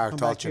to Park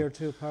Tolchin.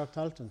 To Park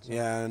Tolchin. So.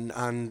 Yeah,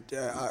 and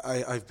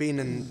I've been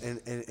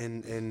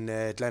in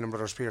Glennon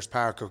Brothers Pierce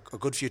Park a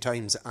good few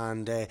times,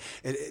 and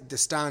the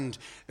stand,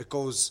 it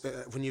goes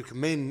when you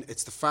come in,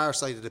 it's the far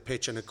side of the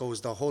pitch, and it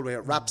goes the whole way, it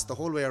wraps the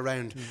whole way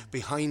around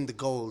behind the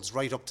goals,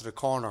 right up to the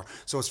corner.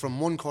 So it's from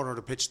one corner of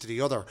the pitch to the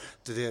other,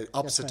 to the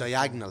opposite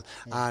diagonal,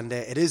 and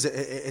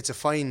it's a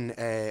fine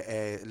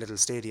little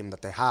stadium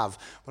that they have,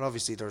 but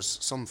obviously there's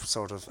some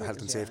sort of health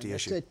and safety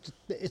issue.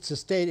 It's a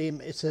stadium.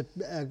 It's a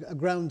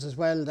grounds as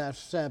well that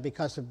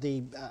because of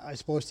the I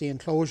suppose the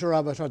enclosure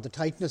of it, or the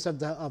tightness of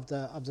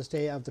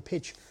the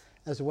pitch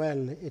as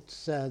well.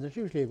 It's there's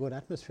usually a good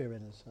atmosphere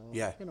in it. So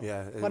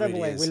whatever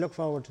way, we look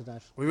forward to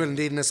that. We will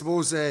indeed. And I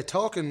suppose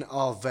talking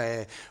of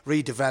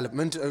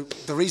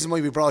redevelopment, the reason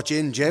why we brought you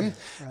in, Jim,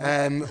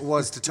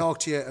 was to talk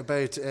to you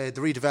about the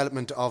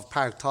redevelopment of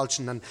Park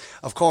Tolchin. And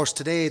of course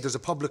today there's a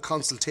public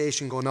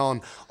consultation going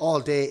on all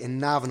day in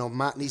Navan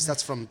O'Mahony's.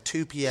 That's from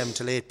 2 p.m.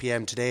 till 8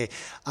 p.m. today.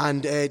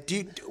 And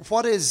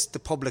what is the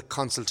public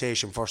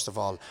consultation, first of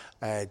all,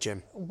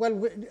 Jim?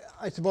 Well,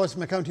 I suppose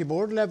from a county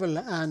board level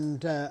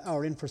and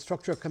our infrastructure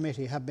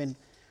committee have been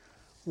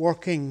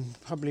working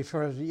probably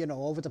for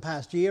over the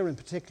past year in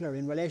particular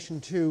in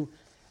relation to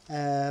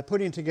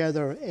putting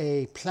together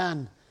a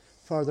plan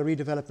for the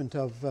redevelopment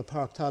of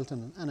Park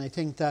Tolchin. And I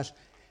think that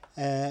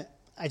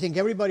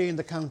everybody in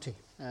the county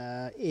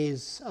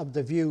is of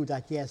the view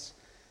that yes,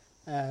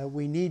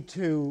 we need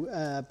to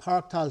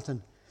Park Tolchin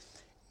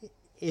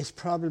is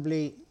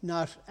probably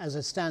not, as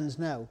it stands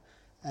now,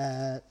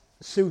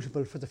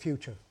 suitable for the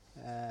future.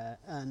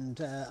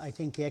 And I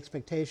think the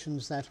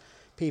expectations that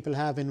people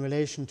have in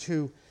relation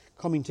to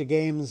coming to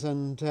games,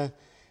 and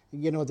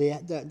they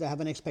have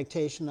an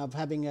expectation of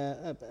having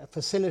a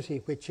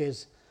facility which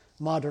is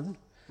modern,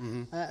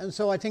 and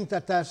so I think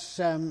that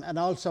and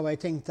also I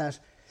think that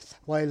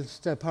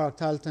whilst Park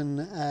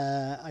Tolchin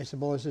I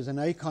suppose is an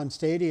icon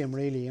stadium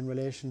really in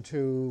relation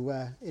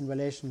to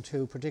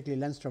particularly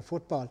Leinster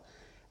football,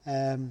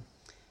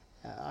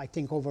 I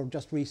think over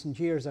just recent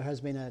years there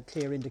has been a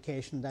clear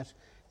indication that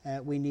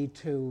we need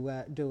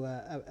to do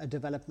a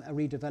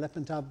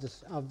redevelopment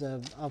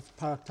of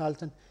Park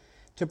Tolchin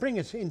to bring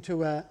it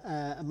into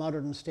a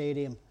modern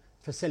stadium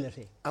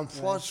facility. And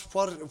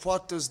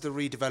what does the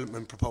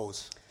redevelopment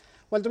propose?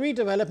 Well, the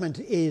redevelopment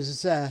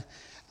is, I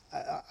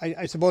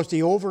suppose,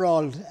 the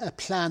overall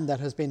plan that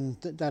has been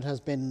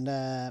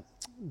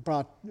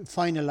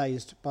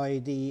finalised by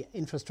the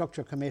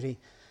infrastructure committee,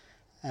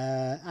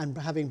 and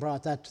having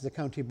brought that to the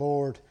county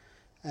board.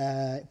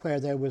 Where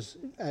there was,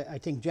 I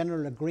think,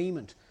 general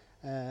agreement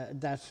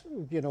that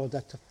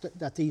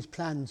these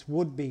plans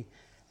would be,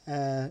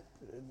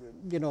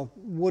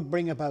 would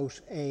bring about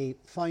a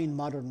fine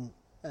modern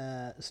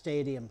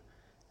stadium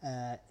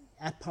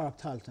at Park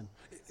Tolchin.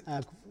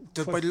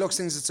 By the looks of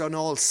things, it's on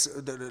all.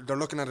 They're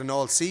looking at an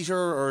all-seater,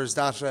 or is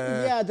that?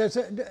 Yeah,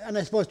 and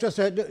I suppose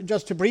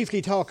just to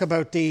briefly talk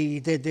about the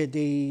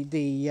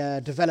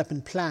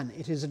development plan.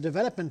 It is a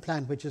development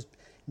plan which is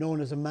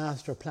known as a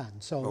master plan.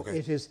 So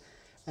it is.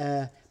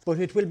 But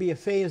it will be a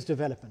phased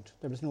development.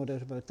 There is no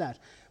doubt about that.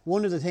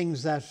 One of the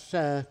things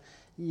that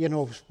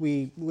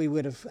we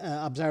would have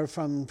observed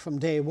from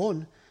day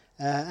one,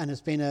 and it's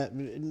been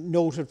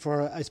noted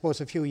for I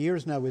suppose a few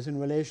years now, is in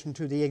relation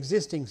to the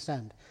existing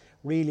stand,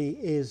 really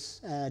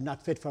is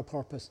not fit for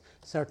purpose,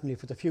 certainly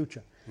for the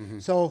future.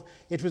 So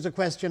it was a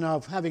question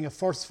of having a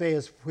first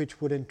phase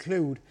which would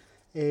include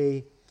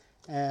a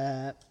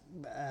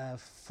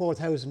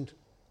 4,000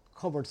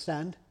 covered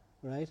stand,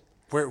 right?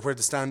 Where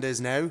the stand is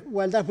now?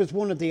 Well, that was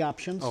one of the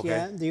options. Okay.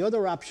 Yeah. The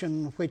other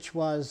option, which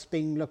is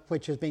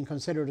being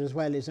considered as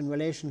well, is in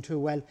relation to,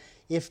 well,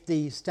 if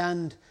the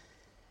stand,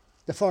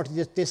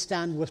 this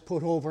stand was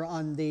put over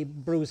on the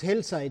Bruce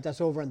Hill side,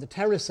 that's over on the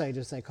terrace side,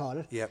 as they call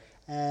it. Yep.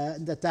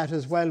 That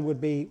as well would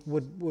be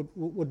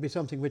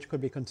something which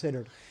could be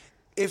considered.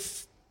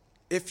 If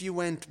you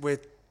went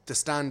with the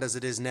stand as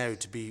it is now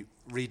to be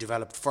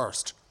redeveloped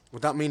first,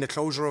 would that mean a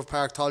closure of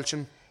Park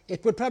Tolchin?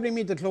 It would probably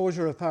mean the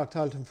closure of Park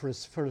Tolchin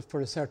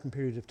for a certain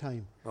period of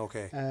time.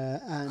 Okay.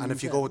 And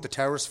if you go with the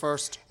terrace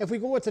first? If we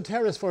go with the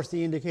terrace first,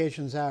 the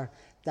indications are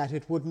that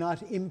it would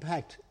not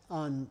impact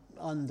on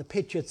the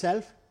pitch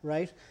itself,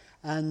 right?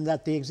 And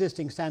that the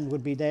existing stand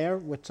would be there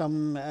with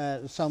some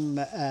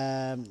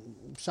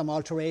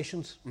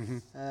alterations,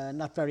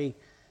 not very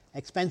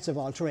expensive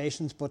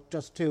alterations, but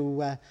just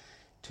to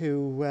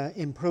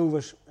improve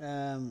it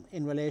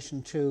in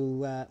relation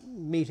to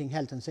meeting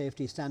health and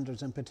safety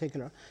standards in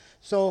particular.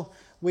 So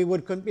we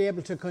would be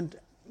able to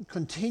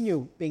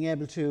continue being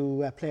able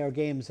to play our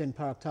games in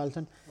Park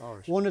Tolchin.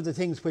 Right. One of the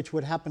things which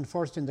would happen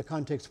first in the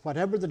context,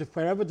 wherever the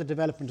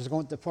development is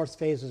going, the first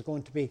phase is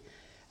going to be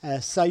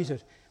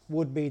sited,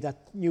 would be that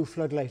new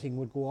floodlighting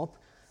would go up.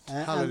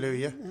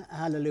 Hallelujah.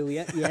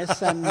 Hallelujah,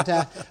 yes. And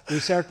we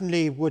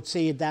certainly would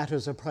see that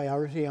as a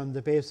priority on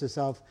the basis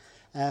of,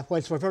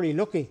 whilst we're very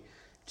lucky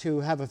to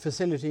have a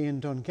facility in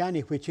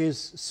Dunganny which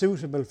is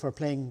suitable for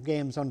playing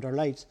games under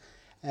lights.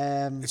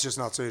 It's just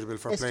not suitable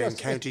for playing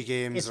county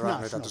games or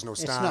anything like that. There's no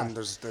stand,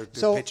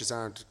 the pitches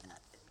aren't...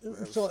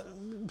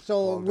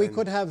 So we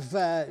could have,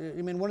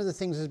 one of the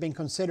things that's been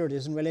considered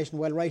is in relation,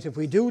 well, right, if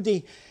we do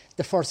the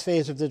first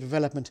phase of the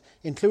development,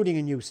 including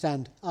a new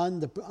stand on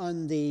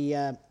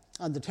the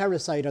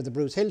terrace side, or the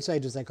Bruce Hill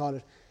side as they call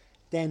it,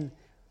 then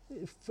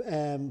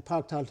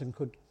Park Tolchin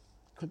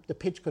the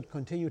pitch could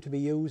continue to be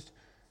used,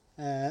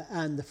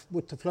 and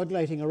with the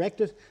floodlighting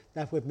erected,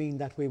 that would mean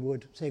that we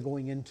would, say,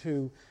 going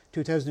into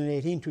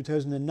 2018,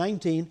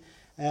 2019,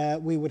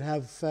 we would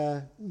have,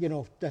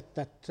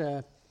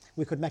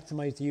 we could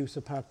maximise the use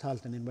of Park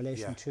Tolchin in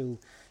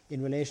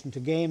relation to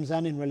games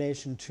and in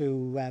relation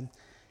to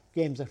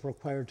games that were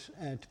required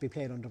to be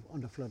played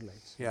under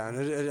floodlights. Yeah,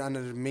 and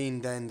it would mean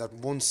then that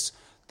once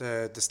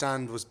the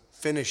stand was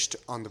finished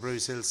on the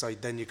Bruce Hill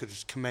side, then you could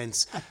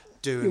commence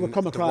doing the work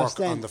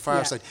on the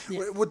far side.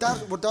 Yeah. Would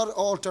that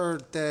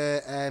alter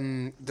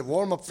the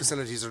warm-up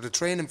facilities or the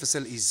training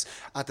facilities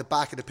at the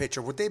back of the pitch,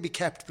 or would they be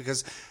kept?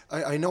 Because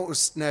I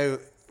noticed now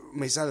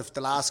myself,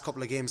 the last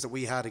couple of games that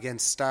we had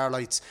against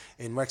Starlights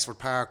in Wexford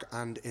Park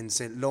and in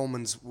St.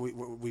 Lomans,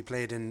 we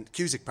played in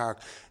Cusick Park,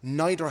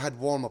 neither had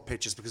warm-up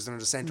pitches because they're in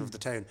the centre of the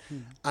town.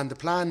 And the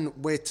plan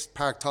with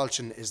Park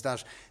Tolchin is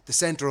that the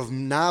centre of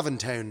Navan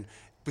Town,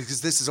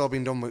 because this has all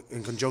been done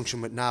in conjunction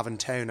with Navan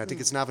Town. I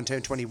think it's Navan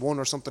Town 21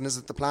 or something, is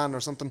it the plan or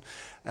something?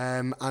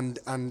 And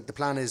the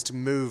plan is to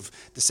move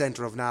the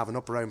centre of Navan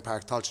up around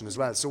Park Tolchin as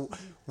well. So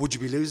would you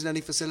be losing any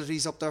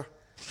facilities up there?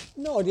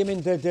 No, I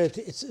mean,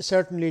 it's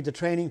certainly the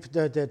training,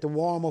 the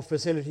warm-up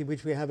facility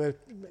which we have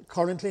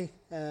currently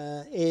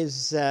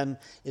is a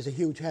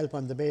huge help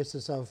on the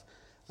basis of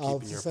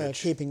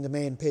keeping the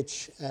main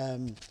pitch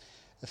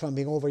from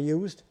being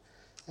overused.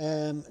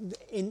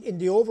 In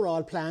the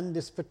overall plan,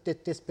 this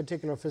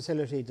particular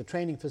facility, the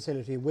training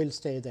facility, will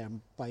stay there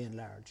by and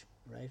large,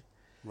 right?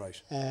 Right.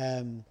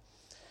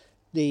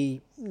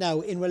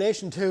 Now, in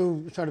relation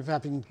to sort of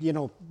having,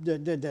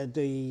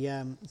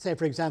 say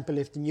for example,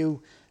 if the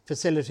new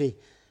facility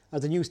or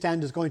the new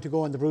stand is going to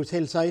go on the Bruce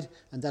Hill side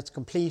and that's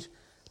complete,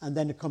 and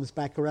then it comes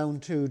back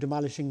around to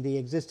demolishing the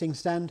existing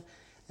stand,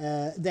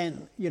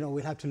 then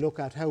we'll have to look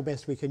at how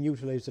best we can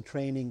utilise the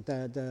training,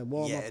 the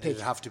warm-up pitch. Yeah,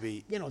 it'll have to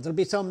be. There'll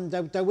be some.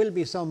 There will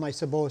be some, I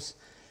suppose.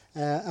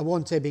 I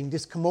won't say being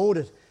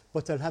discommoded,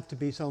 but there'll have to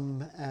be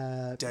some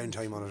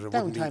downtime on it.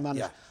 Downtime on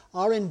it,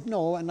 or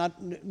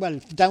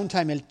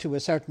downtime to a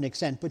certain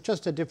extent, but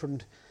just a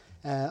different,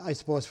 I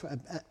suppose,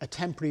 a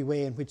temporary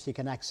way in which you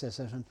can access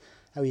it and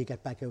how you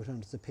get back out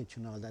onto the pitch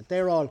and all that.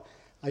 They're all,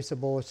 I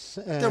suppose,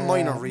 they're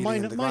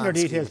minor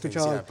details, which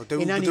are but there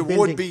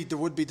would be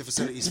the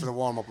facilities for the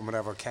warm up and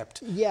whatever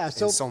kept in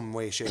some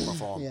way, shape, or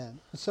form. Yeah.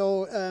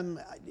 So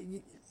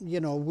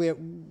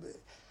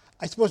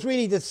I suppose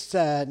really this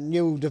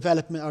new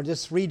development or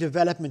this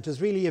redevelopment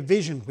is really a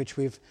vision which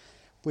we've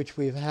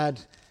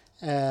had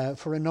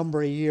for a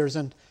number of years.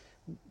 And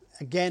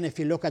again, if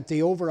you look at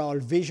the overall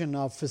vision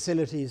of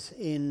facilities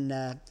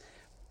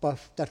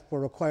that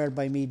were acquired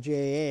by Meath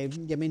GAA,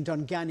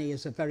 Dunganny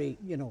is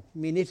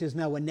it is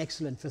now an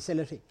excellent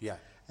facility. Yeah.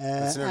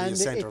 It's nearly a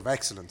centre of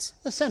excellence.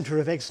 A centre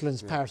of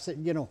excellence,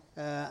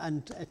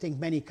 and I think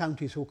many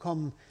counties who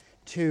come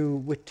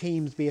with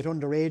teams, be it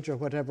underage or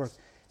whatever,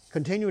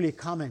 continually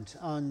comment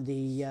on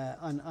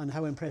on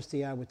how impressed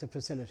they are with the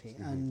facility.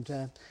 Mm-hmm. And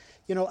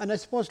and I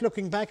suppose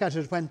looking back at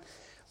it,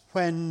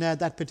 when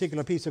that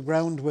particular piece of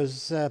ground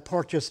was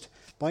purchased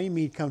by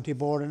Meath County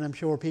Board, and I'm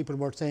sure people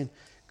were saying,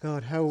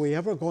 God, how are we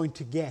ever going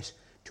to get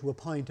to a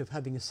point of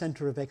having a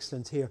centre of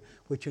excellence here,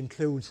 which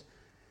includes,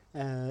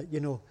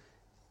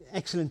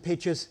 excellent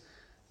pitches,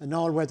 an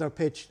all-weather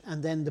pitch,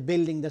 and then the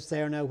building that's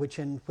there now, which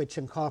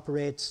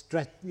incorporates,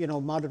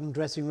 modern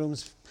dressing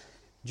rooms,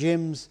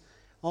 gyms,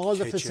 all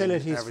the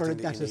facilities for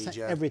that,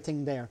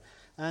 everything there.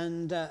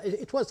 And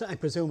it was, I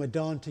presume, a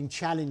daunting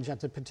challenge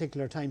at a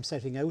particular time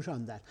setting out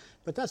on that.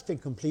 But that's been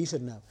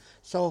completed now.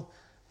 So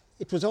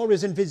it was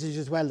always envisaged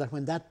as well that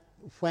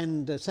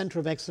when the Centre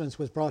of Excellence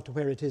was brought to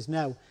where it is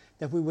now,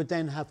 that we would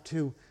then have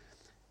to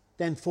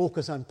then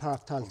focus on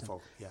Park Tailteann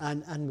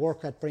and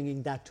work at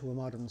bringing that to a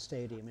modern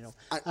stadium.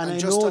 And I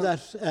know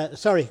that...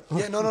 sorry.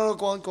 Yeah, no,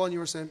 go on, you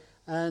were saying.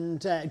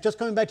 And just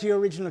coming back to your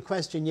original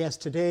question, yes,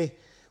 today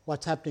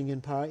what's happening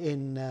in Park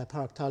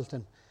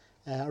Tailteann,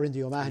 or in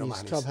the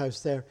O'Mahony's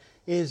clubhouse there,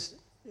 is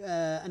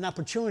an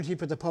opportunity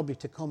for the public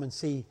to come and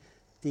see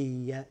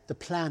the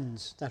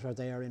plans that are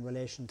there in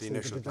relation to the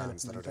initial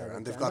plans that are there,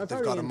 and they've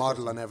got a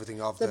model and everything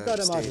of the stadium.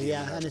 They've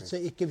got a model,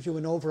 and it gives you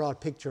an overall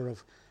picture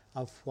of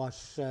what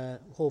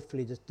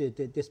hopefully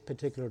this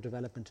particular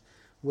development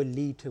will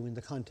lead to in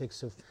the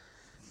context of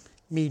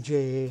Meath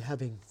GAA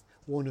having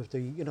one of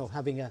the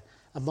having a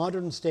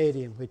modern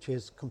stadium which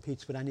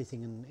competes with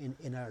anything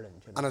in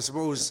Ireland. And I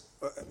suppose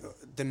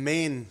the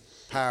main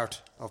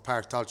part of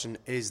Park Tailteann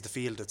is the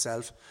field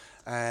itself.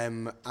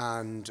 And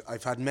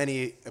I've had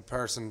many a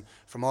person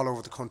from all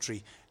over the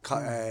country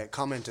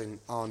commenting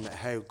on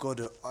how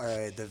good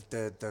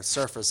the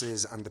surface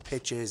is and the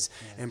pitch is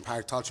in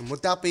Park Tailteann.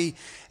 Would that be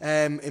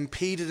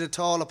impeded at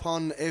all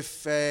upon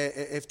if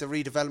the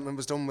redevelopment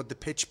was done? Would the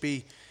pitch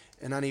be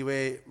in any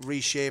way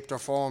reshaped or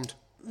formed?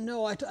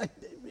 No, I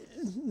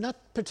not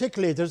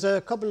particularly. There's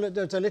a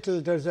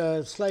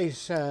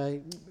slight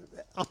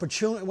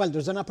opportunity. Well,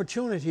 there's an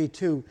opportunity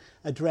to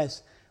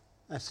address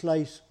a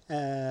slight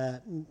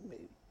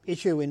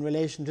issue in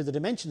relation to the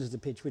dimensions of the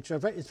pitch, which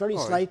it's very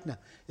slight now.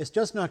 It's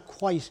just not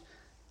quite.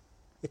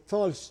 It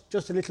falls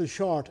just a little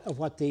short of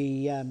what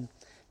the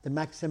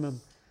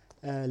maximum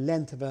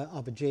length of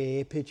a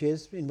GAA pitch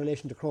is in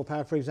relation to Croke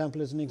Park, for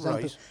example, as an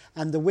example,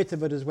 and the width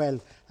of it as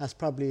well as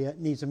probably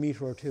needs a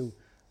metre or two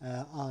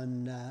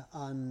on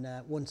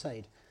one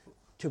side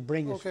to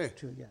bring it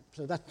to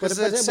So that, but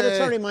it's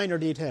very minor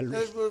detail.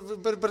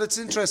 But it's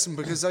interesting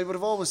because I would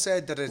have always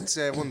said that it's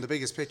one of the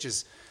biggest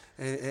pitches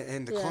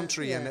in the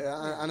country,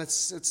 and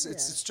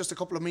it's just a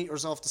couple of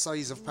metres off the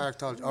size of Park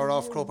Tailteann or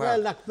off Croke Park.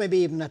 Well, that maybe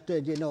even at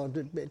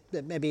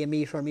maybe a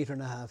metre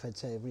and a half, I'd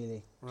say,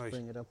 really to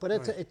bring it up. But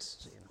it's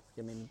it's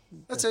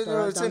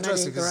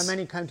interesting. There are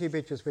many county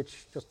pitches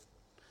which just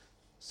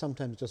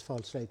sometimes just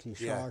fall slightly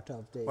short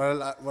of the...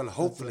 Well,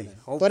 hopefully.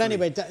 But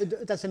anyway,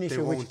 that's an issue.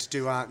 They won't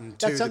do that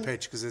to the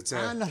pitch because it's...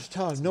 not at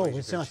all. No,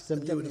 it's not.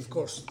 You would, of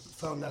course,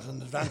 found that an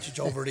advantage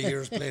over the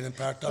years playing in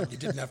Park Tailteann. You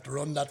didn't have to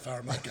run that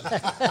far, Michael.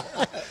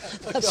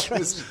 That's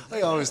right.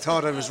 I always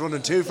thought I was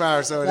running too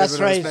far, so that's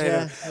right.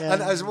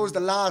 And I suppose the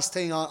last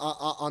thing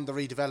on the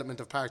redevelopment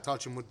of Park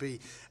Tailteann would be: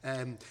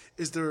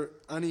 is there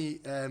any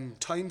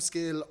time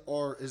scale,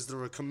 or is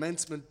there a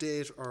commencement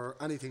date, or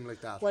anything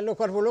like that? Well,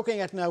 look, what we're looking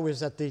at now is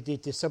that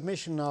the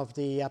submission of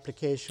the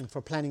application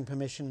for planning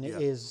permission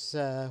is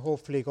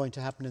hopefully going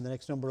to happen in the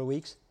next number of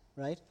weeks,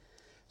 right?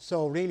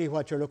 So really,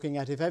 what you're looking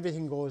at, if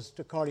everything goes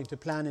according to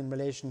plan in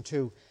relation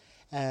to,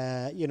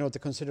 the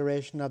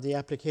consideration of the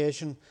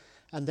application,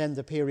 and then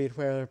the period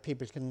where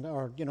people can,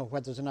 or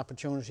where there's an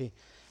opportunity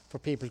for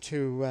people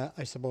to,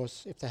 I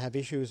suppose, if they have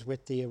issues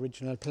with the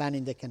original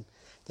planning, they can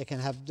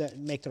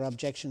make their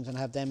objections and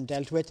have them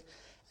dealt with.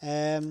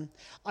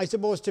 I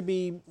suppose to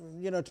be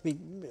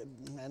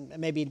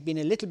maybe being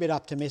a little bit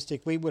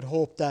optimistic, we would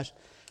hope that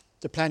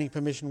the planning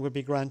permission would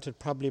be granted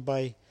probably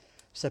by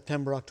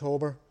September,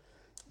 October.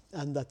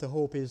 And that the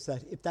hope is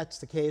that if that's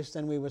the case,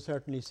 then we will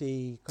certainly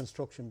see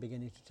construction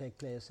beginning to take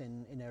place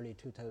in early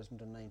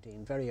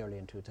 2019, very early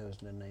in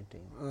 2019.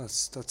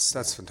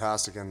 That's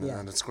fantastic,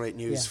 and it's great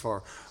news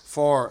for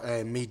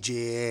Meath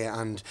GAA.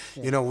 And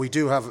we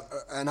do have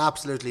an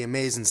absolutely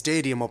amazing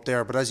stadium up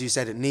there, but as you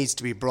said, it needs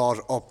to be brought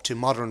up to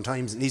modern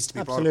times. It needs to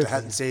be brought up to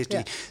health and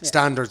safety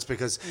standards,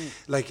 because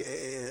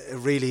it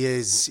really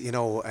is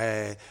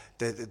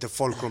the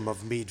fulcrum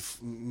of Meath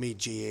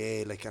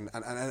GAA,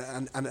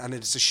 and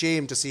it's a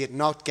shame to see it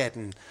not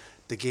getting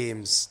the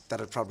games that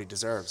it probably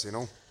deserves,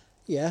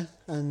 Yeah,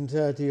 and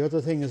the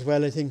other thing as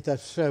well, I think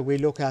that we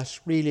look at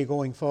really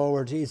going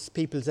forward is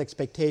people's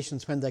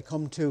expectations when they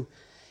come to,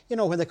 a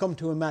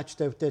match.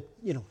 That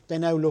they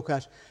now look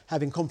at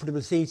having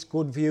comfortable seats,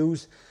 good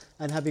views,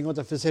 and having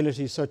other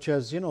facilities such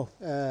as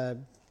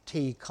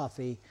tea,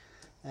 coffee,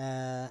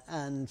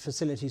 and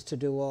facilities to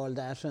do all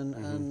that,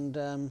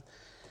 and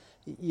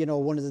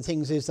one of the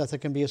things is that there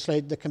can be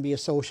a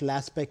social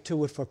aspect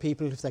to it for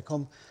people if they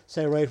come,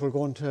 say, right, we're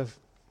going to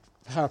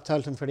Park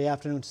Tailteann for the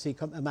afternoon to see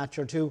a match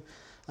or two,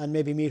 and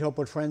maybe meet up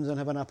with friends and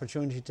have an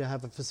opportunity to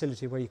have a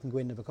facility where you can go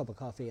in and have a cup of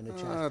coffee and a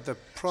chat. The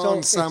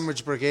prawn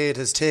sandwich brigade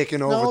has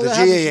taken over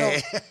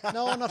the GAA.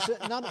 No,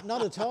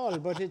 not at all.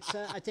 But it's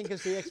I think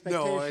it's the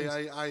expectations. No,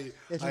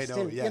 I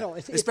know.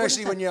 Yeah,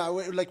 especially when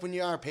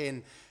you are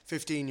paying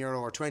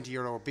 €15 or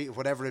 €20,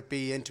 whatever it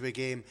be, into a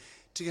game.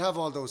 To have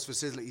all those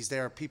facilities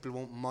there, people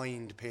won't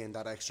mind paying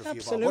that extra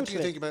fee. What do you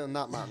think about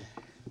that, Martin?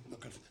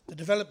 Look, the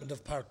development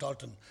of Park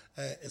Dalton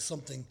is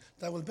something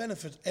that will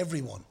benefit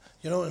everyone.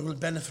 You know, it will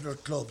benefit our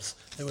clubs,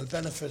 it will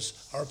benefit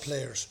our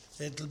players,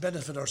 it will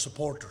benefit our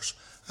supporters.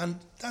 And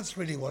that's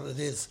really what it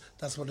is.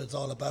 That's what it's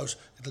all about.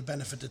 It'll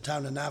benefit the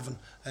town of Navan,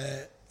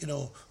 you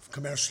know,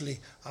 commercially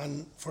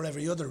and for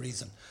every other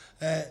reason.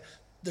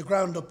 The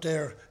ground up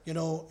there, you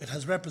know, it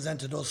has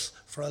represented us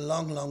for a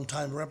long, long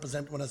time.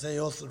 When I say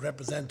us, it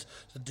represent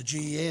the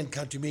GAA in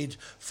County Meath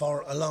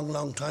for a long,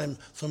 long time.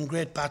 Some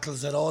great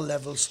battles at all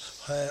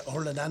levels,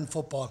 hurling and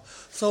football.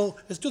 So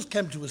it's just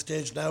come to a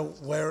stage now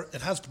where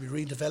it has to be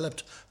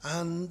redeveloped,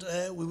 and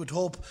we would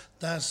hope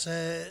that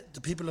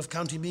the people of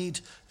County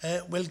Meath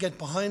will get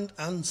behind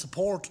and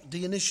support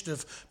the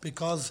initiative,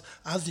 because,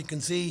 as you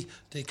can see,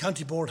 the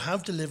County Board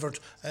have delivered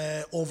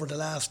over the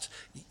last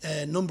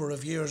number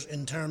of years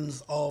in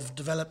terms of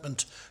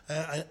development.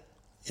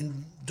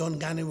 In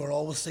Dunganny, we're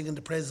always singing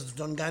the praises of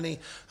Dunganny.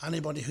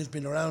 Anybody who's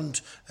been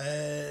around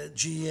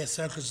GAA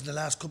circles in the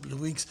last couple of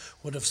weeks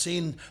would have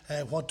seen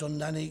what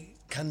Dunganny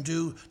can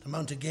do, the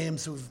amount of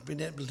games that we've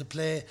been able to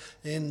play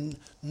in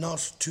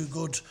not too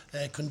good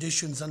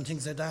conditions and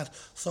things like that.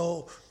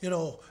 So, you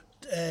know,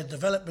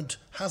 development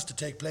has to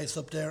take place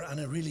up there, and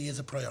it really is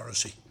a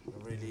priority. It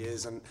really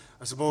is. And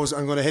I suppose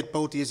I'm going to hit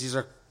both these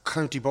are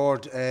County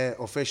Board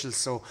officials,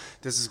 so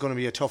this is going to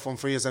be a tough one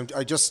for you.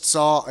 I just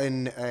saw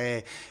on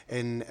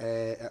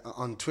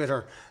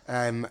Twitter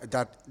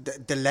that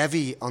the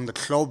levy on the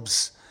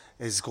clubs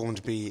is going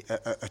to be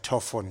a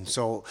tough one.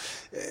 So,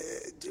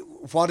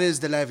 what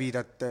is the levy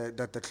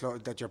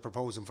that you're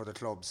proposing for the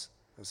clubs?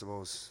 I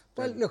suppose.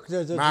 Well, look,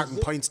 Martin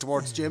points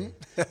towards Jim.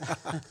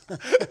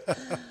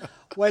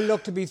 Well,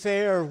 look, to be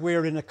fair,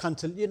 we're in a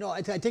you know,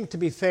 I think to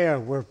be fair,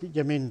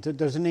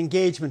 there's an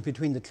engagement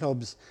between the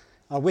clubs,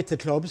 with the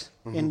clubs,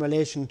 in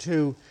relation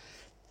to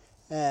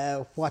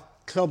what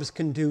clubs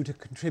can do to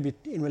contribute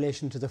in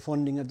relation to the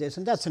funding of this,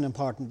 and that's an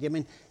important. I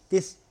mean,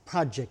 this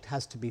project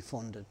has to be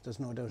funded. There's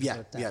no doubt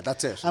about that. Yeah,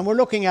 that's it. And we're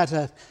looking at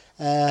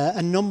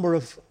a number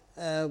of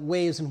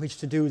ways in which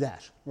to do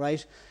that.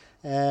 Right.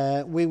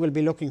 We will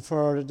be looking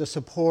for the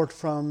support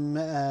from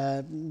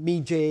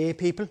Meath GAA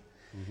people.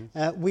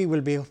 We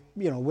will be,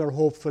 you know, we're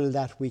hopeful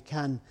that we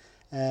can,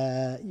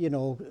 you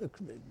know,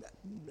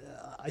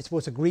 I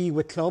suppose agree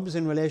with clubs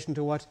in relation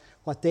to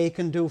what they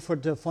can do for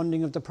the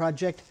funding of the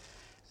project.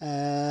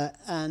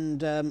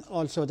 And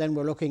also then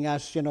we're looking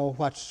at, you know,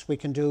 what we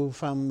can do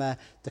from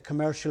the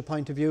commercial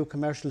point of view,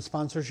 commercial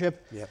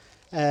sponsorship. Yep.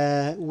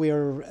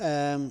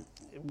 We're,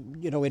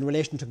 you know, in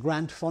relation to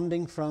grant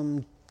funding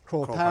from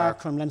Croke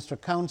Park, from Leinster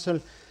Council.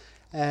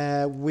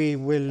 We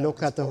will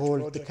look at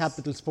the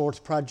Capital Sports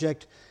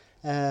Project,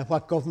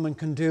 what government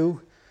can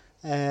do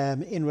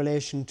in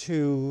relation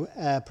to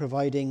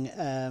providing,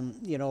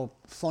 you know,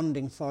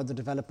 funding for the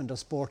development of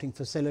sporting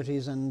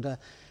facilities, and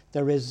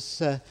there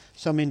is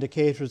some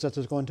indicators that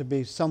there's going to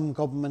be some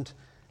government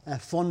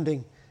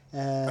funding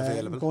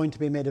going to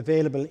be made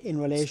available in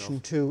relation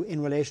to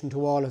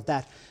all of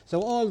that.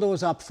 So all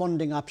those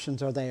funding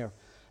options are there,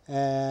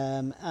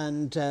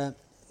 and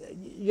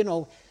you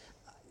know,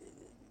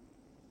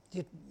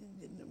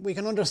 we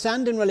can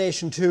understand in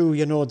relation to,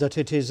 you know, that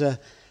it is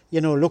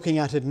you know, looking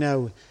at it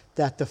now,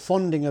 that the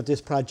funding of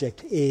this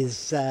project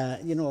is,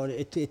 you know,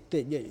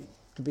 there'll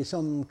be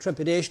some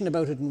trepidation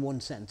about it in one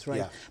sense, right?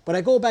 Yeah. But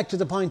I go back to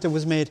the point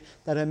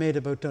that I made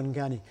about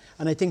Dunganny,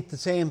 and I think the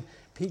same,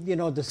 you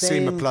know, the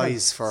same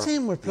applies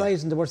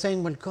and they were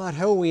saying, well, God,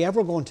 how are we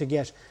ever going to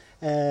get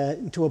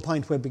to a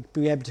point where we'll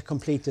be able to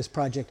complete this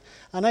project?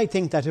 And I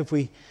think that if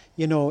we,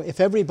 you know, if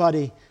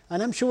everybody,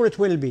 and I'm sure it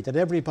will be, that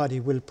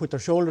everybody will put their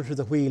shoulder to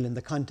the wheel in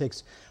the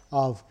context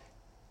of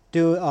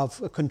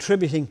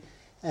contributing,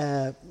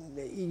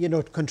 you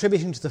know,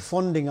 contributing to the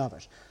funding of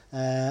it,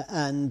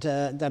 and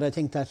that I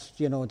think that,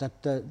 you know,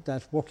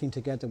 that working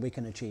together we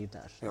can achieve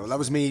that. Yeah, well, that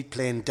was me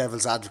playing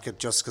devil's advocate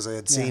just because I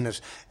had seen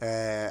it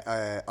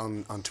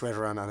on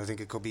Twitter, and I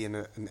think it could be in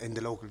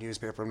the local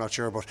newspaper. I'm not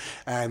sure, but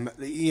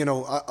you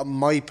know,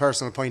 my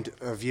personal point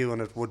of view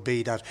on it would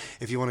be that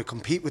if you want to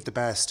compete with the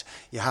best,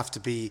 you have to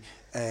be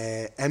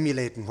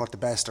emulating what the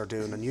best are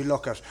doing. And you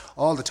look at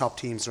all the top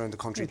teams around the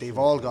country, they've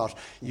all got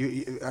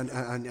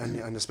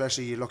and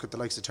especially you look at the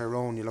likes of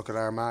Tyrone, you look at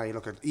Armagh, you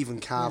look at even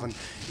Cavan,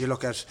 you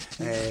look at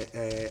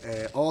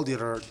all the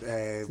other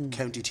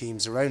county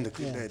teams around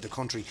the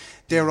country.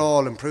 They're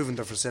all improving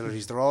their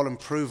facilities, they're all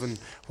improving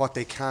what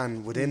they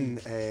can within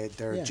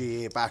their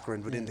GAA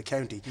background within the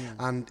county,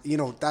 and you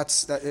know,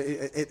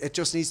 it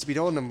just needs to be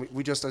done, and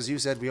we just, as you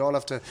said, we all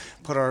have to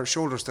put our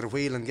shoulders to the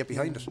wheel and get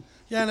behind it.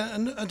 Yeah,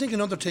 and I think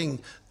another thing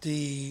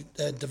the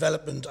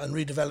development and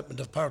redevelopment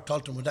of Park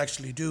Talton would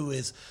actually do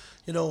is,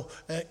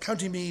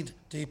 County Meath,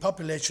 the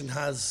population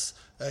has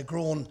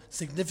grown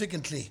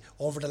significantly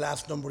over the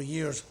last number of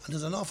years, and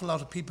there's an awful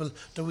lot of people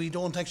that we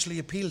don't actually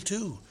appeal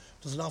to.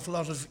 There's an awful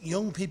lot of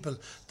young people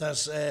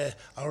that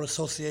our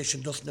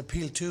association doesn't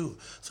appeal to.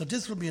 So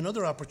this will be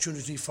another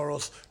opportunity for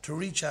us to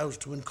reach out,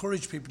 to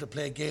encourage people to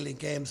play Gaelic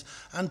games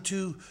and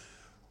to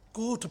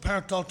go to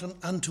Park Dalton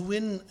and to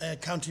win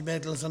county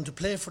medals and to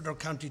play for their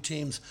county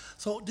teams.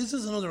 So this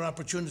is another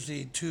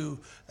opportunity to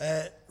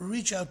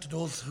reach out to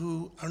those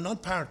who are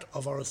not part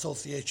of our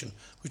association,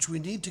 which we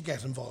need to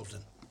get involved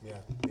in.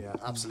 Yeah,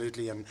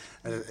 absolutely. And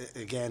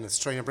again, it's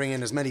trying to bring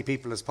in as many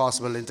people as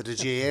possible into the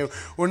GAA.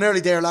 We're nearly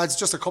there, lads.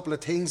 Just a couple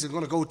of things. I'm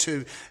going to go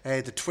to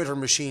the Twitter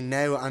machine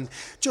now, and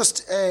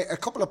just a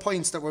couple of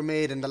points that were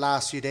made in the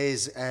last few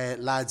days,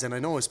 lads. And I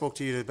know I spoke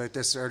to you about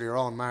this earlier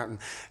on, Martin.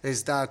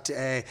 Is that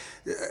a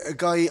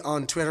guy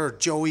on Twitter,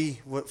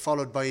 Joey,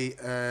 followed by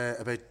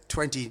about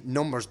 20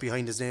 numbers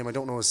behind his name. I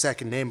don't know his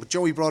second name, but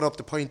Joey brought up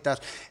the point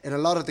that in a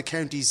lot of the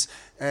counties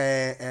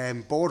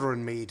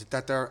bordering Meath,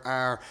 that there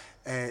are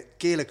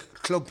Gaelic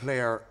club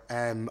player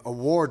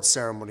award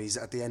ceremonies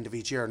at the end of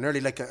each year, nearly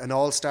like an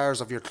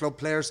all-stars of your club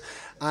players,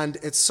 and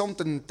it's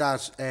something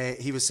that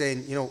he was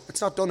saying,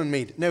 it's not done in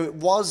Meath. Now, it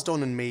was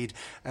done in Meath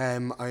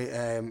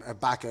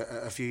back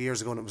a few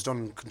years ago, and it was done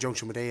in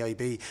conjunction with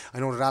AIB. I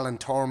know that Alan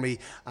Tormey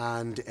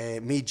and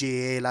Meath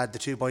GAA lad, the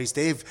two boys,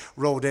 they've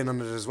rode in on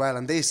it as well,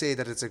 and they say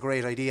that it's a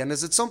great idea. And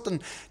is it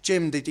something,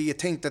 Jim, do you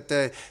think that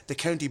the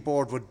county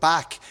board would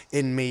back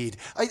in Meath?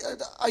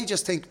 I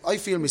just think, I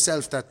feel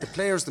myself that the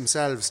players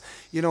themselves,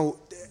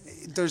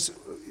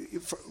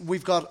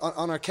 we've got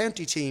on our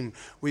county team,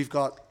 we've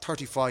got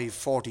 35,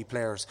 40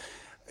 players.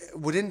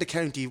 Within the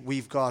county,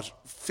 we've got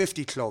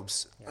 50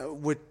 clubs,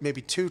 with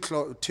maybe two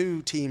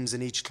teams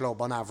in each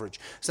club on average.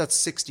 So that's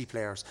 60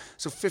 players.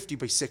 So 50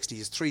 by 60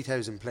 is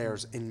 3,000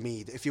 players in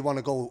Meath, if you want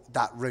to go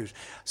that route.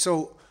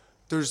 So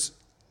there's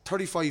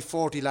 35,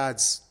 40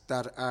 lads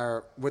that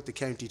are with the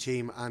county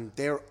team, and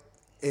they're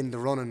in the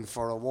running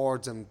for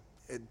awards and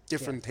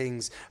different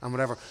things and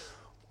whatever.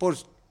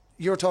 But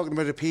you're talking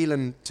about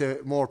appealing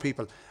to more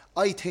people.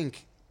 I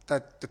think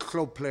that the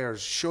club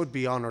players should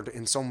be honoured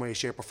in some way,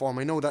 shape or form.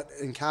 I know that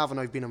in Cavan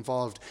I've been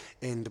involved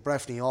in the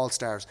Breffni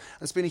All-Stars,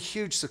 and it's been a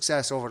huge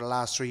success over the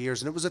last 3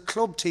 years, and it was a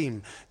club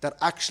team that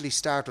actually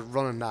started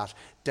running that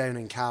down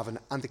in Cavan,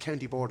 and the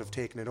county board have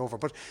taken it over.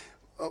 But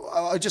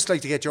I'd just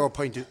like to get your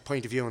point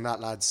of view on that,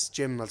 lads.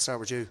 Jim, I'll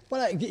start with you.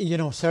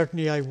 Well,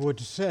 certainly I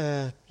would,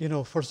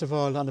 first of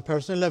all, on a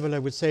personal level, I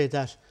would say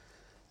that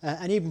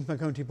and even from a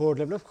county board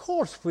level, of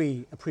course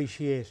we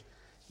appreciate,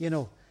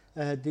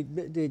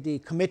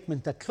 the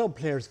commitment that club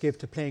players give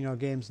to playing our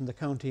games in the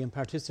county and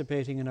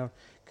participating in our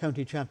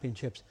county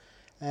championships.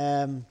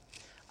 And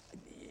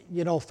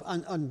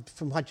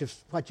from what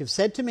you've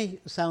said to me,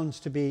 sounds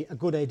to be a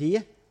good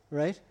idea,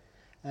 right?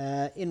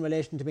 In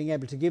relation to being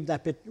able to give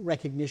that bit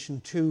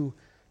recognition to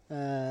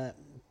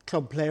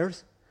club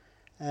players.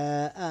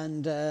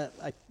 In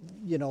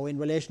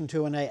relation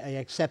to, and I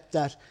accept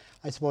that,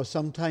 I suppose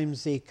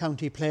sometimes the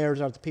county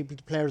players or the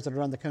players that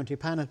are on the county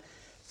panel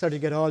sort of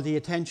get all the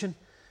attention.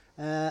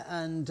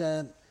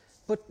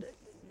 But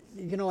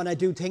I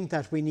do think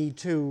that we need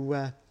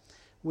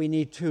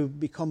to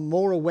become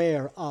more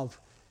aware of,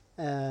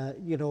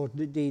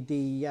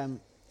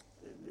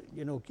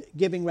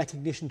 giving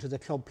recognition to the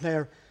club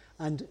player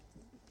and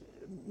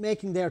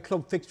making their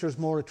club fixtures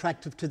more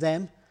attractive to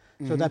them.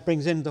 Mm-hmm. So that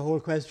brings in the whole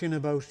question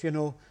about,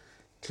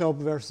 club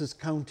versus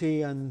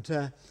county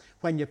and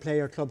when you play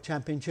your club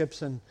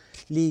championships and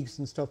leagues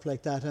and stuff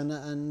like that.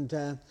 And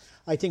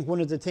I think one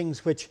of the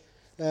things which,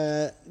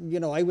 I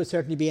would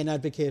certainly be an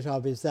advocate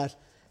of is that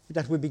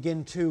we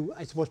begin to,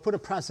 I suppose, put a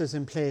process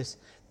in place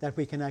that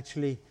we can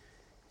actually,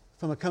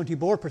 from a county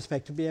board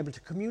perspective, be able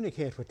to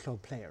communicate with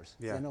club players,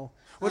 and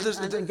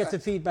get the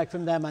feedback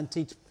from them and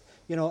teach,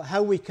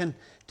 how we can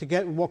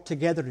work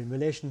together in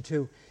relation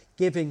to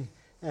giving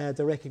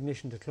the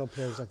recognition to club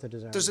players that they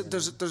deserve. There's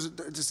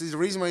the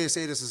reason why I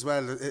say this as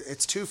well.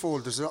 It's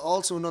twofold. There's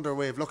also another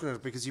way of looking at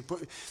it, because you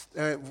put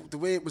the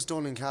way it was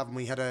done in Cavan,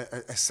 we had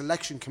a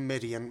selection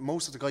committee, and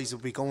most of the guys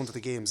would be going to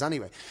the games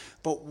anyway.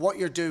 But what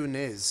you're doing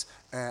is,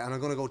 and I'm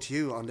going to go to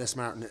you on this,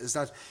 Martin, is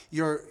that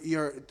you're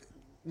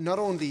not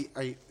only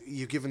are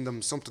you giving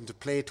them something to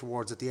play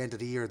towards at the end of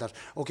the year, that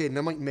okay, and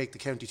I mightn't make the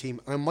county team,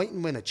 and I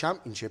mightn't win a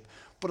championship,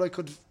 but I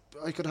could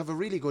have a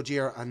really good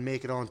year and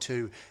make it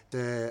onto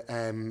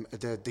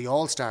the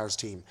All-Stars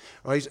team,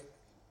 right?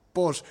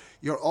 But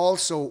you're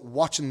also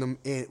watching them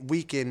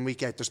week in,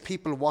 week out. There's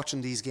people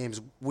watching these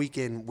games week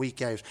in,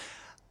 week out.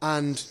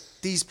 And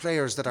these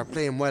players that are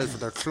playing well for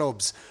their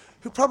clubs,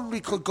 who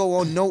probably could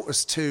go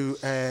unnoticed to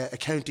a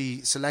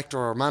county selector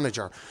or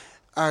manager,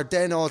 are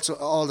then also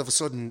all of a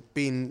sudden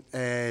being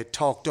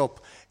talked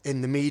up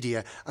in the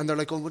media. And they're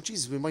like, oh, well,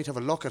 Jesus, we might have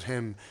a look at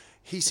him.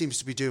 He seems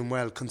to be doing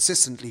well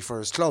consistently for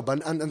his club,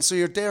 and so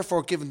you're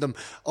therefore giving them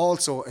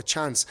also a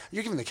chance.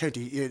 You're giving the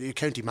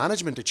county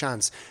management a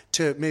chance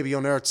to maybe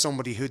unearth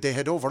somebody who they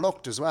had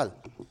overlooked as well.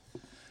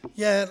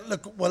 Yeah,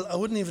 look, well, I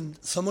wouldn't even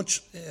so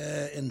much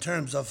in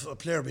terms of a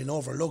player being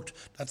overlooked.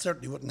 That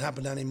certainly wouldn't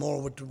happen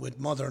anymore with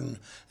modern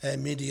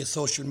media,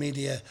 social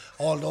media,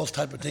 all those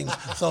type of things.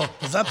 So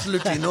there's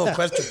absolutely no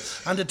question.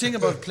 And the thing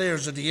about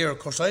Players of the Year, of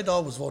course, I'd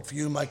always vote for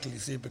you, Michael, you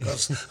see,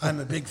 because I'm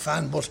a big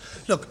fan. But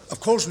look, of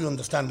course we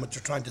understand what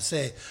you're trying to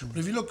say. But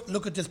if you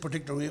look at this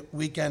particular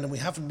weekend, and we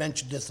haven't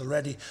mentioned this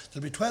already,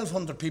 there'll be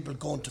 1,200 people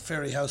going to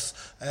Ferryhouse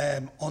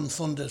on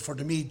Sunday for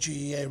the Meath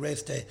GEA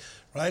race day.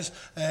 Right,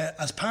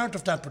 as part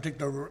of that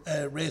particular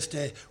race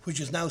day, which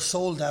is now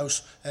sold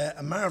out,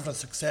 a marvellous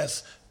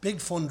success, big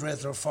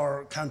fundraiser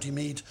for County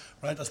Meath.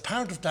 Right, as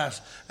part of that,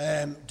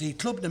 the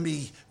Club na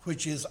Meath,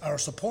 which is our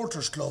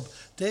supporters club,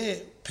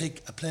 they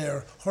pick a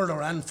player,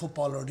 hurler and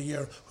footballer of the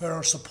year, where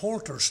our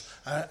supporters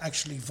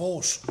actually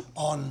vote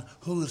on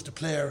who is the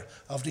player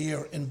of the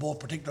year in both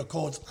particular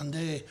codes, and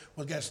they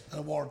will get an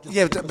award.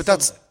 But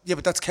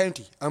that's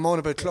county. I'm on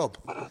about club.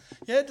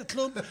 Yeah, the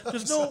club.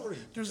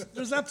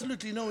 There's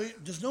absolutely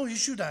there's no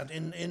issue that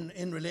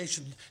in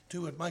relation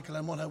to it, Michael.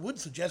 And what I would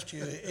suggest to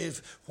you,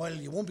 if while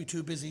you won't be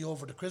too busy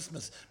over the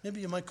Christmas, maybe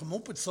you might come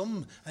up with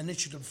some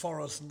initiative for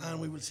us, and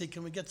we will see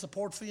can we get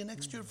support for you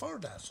next year for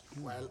that.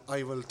 Well,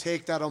 I will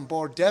take that on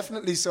board,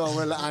 definitely so I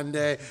will,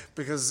 and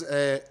because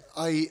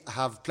I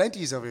have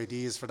plenty of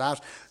ideas for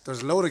that.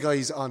 There's a load of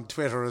guys on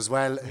Twitter as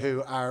well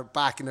who are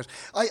backing it.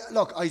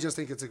 I just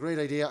think it's a great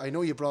idea. I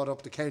know you brought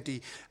up the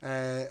county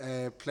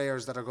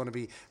players that are going to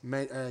be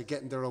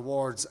getting their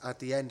awards at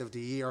the end of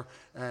the year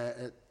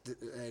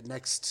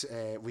next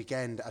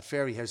weekend at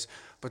Ferryhouse,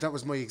 but that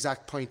was my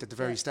exact point at the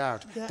very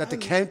start, that the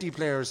county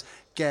players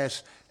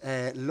get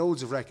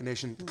loads of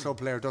recognition, the club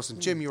player doesn't.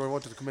 Jim, you were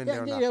wanting to come in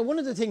there on that. Yeah, one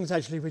of the things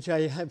actually which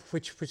I have,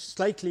 which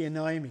slightly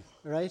annoy me,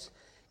 right,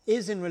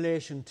 is in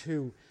relation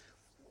to,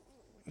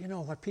 you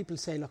know, what people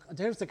say, look,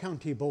 there's the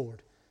county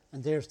board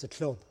and there's the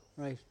club,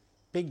 right,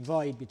 big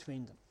void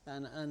between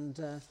them, and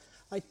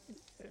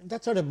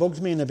that sort of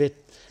bugs me in a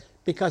bit,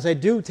 because I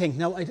do think,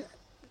 now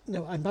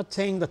I'm not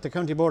saying that the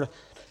county board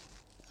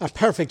are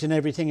perfect in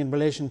everything in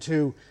relation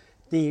to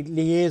the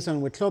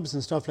liaison with clubs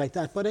and stuff like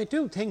that, but I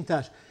do think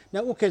that,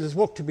 now okay, there's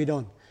work to be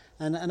done,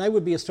 and I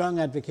would be a strong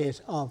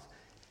advocate of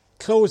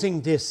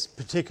closing this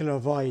particular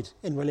void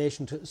in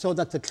relation to, so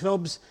that the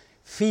clubs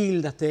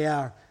feel that they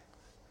are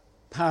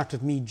part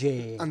of Meath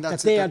GAA, and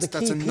that's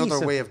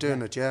another way of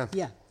doing it.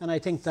 Yeah, and I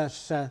think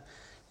that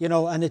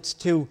and it's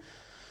to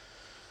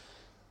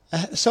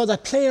so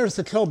that players,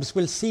 the clubs,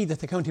 will see that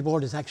the county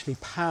board is actually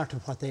part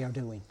of what they are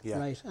doing,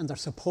 right, and they're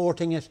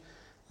supporting it.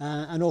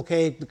 And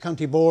okay, the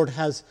county board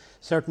has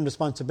certain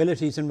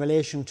responsibilities in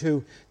relation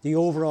to the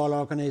overall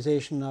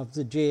organisation of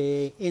the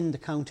GAA in the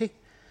county,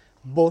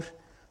 but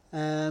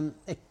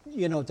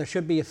there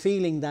should be a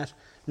feeling that,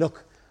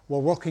 look, we're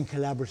working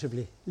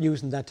collaboratively,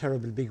 using that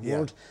terrible big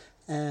word,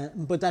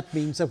 but that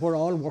means that we're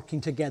all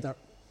working together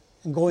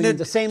and going in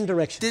the same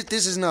direction.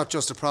 This is not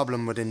just a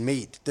problem within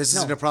Meath. This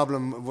isn't a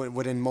problem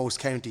within most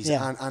counties.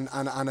 Yeah.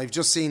 And I've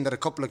just seen that a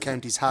couple of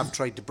counties have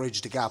tried to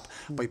bridge the gap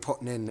by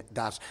putting in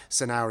that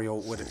scenario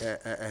with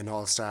an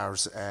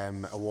All-Stars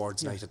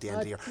awards night at the end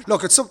of the year.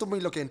 Look, it's something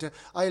we look into.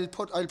 I'll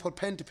put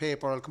pen to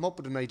paper. I'll come up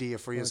with an idea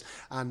for you,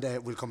 and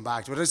we'll come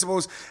back to it. I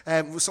suppose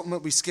something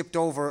that we skipped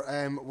over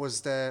was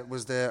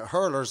the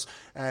hurlers.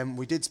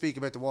 We did speak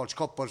about the Walsh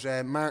Cup, but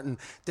Martin,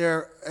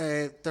 they're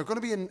going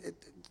to be in.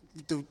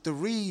 The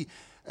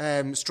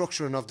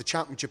structuring of the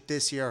championship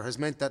this year has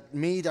meant that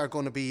Meath are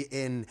going to be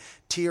in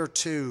Tier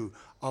 2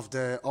 of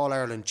the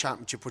All-Ireland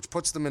Championship, which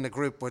puts them in a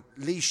group with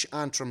Laois,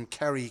 Antrim,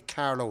 Kerry,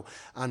 Carlow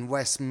and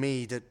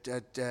Westmeath.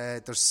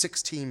 There's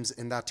 6 teams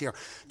in that tier.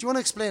 Do you want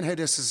to explain how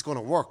this is going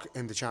to work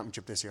in the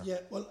championship this year? Yeah,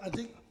 well, I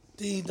think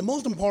the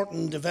most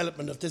important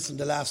development of this in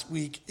the last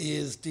week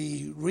is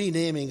the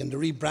renaming and the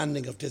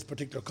rebranding of this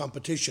particular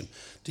competition.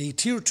 The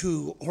Tier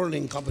 2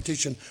 hurling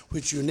competition,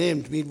 which you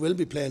named, Meath will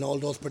be playing all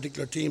those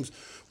particular teams,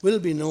 will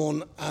be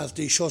known as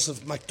the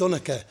Joseph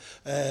McDonagh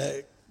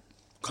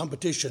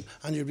competition,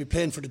 and you'll be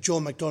playing for the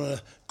Joe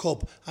McDonagh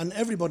Cup. And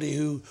everybody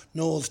who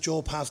knows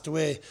Joe passed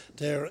away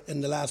there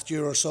in the last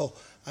year or so,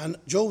 and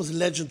Joe was a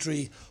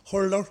legendary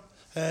hurler.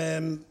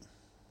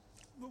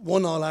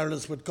 Won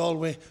All-Irelands with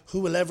Galway. Who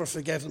will ever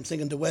forget him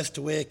singing the West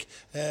Awake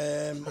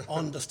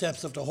on the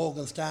steps of the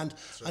Hogan stand,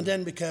 and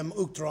then became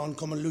Uachtaráin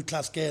coming Lute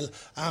Glasgow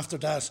after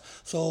that.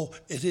 So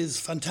it is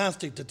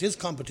fantastic that this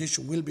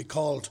competition will be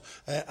called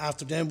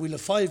after them. We'll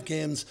have 5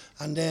 games,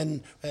 and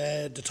then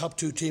the top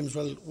 2 teams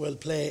will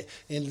play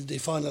in the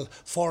final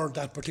for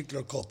that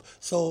particular cup.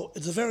 So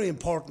it's a very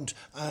important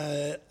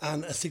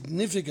and a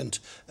significant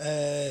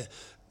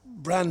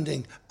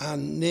branding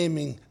and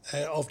naming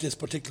of this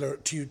particular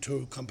Tier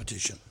 2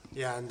 competition.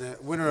 Yeah, and the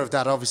winner of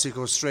that obviously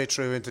goes straight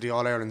through into the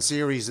All-Ireland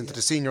Series, into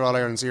the Senior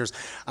All-Ireland Series,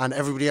 and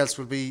everybody else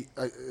will be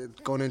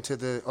going into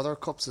the other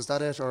cups. Is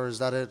that it, or is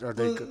that it? Or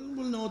well,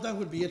 no, that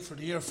would be it for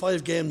the year.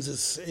 5 games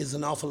is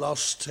an awful lot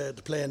to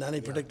play in any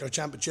particular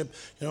championship.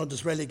 You know,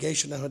 there's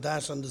relegation now with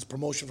that, and there's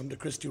promotion from the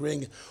Christy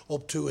Ring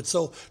up to it.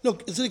 So,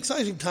 look, it's an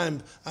exciting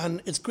time,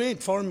 and it's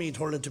great for Meath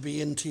hurling to be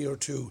in Tier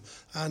 2,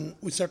 and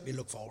we certainly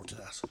look forward to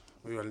that.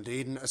 We will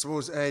indeed. And I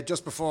suppose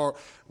just before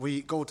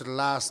we go to the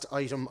last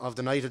item of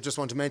the night, I just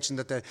want to mention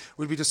that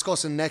we'll be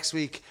discussing next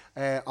week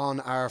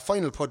on our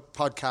final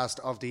podcast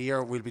of the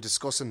year. We'll be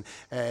discussing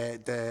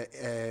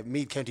the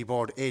Meath County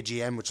Board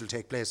AGM, which will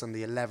take place on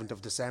the 11th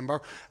of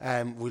December.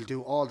 We'll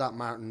do all that,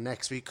 Martin,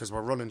 next week because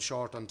we're running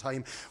short on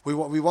time.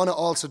 What we want to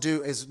also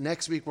do is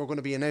next week we're going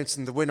to be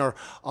announcing the winner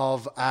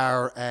of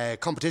our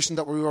competition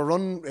that we were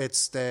running.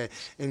 It's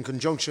in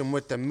conjunction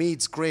with the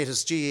Meath's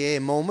Greatest GAA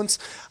Moments.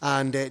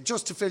 And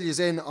just to fill you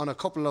in on a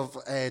couple of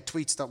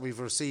tweets that we've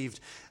received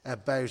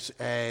about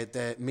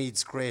the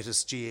Meath's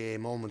Greatest GAA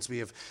Moments. We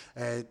have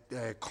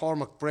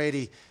Cormac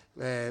Brady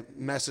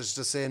messaged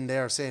us in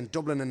there saying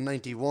Dublin in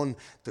 91,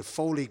 the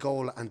Foley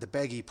goal and the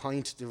Beggy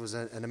pint. There was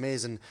an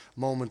amazing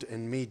moment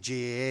in Meath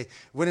GAA.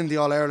 Winning the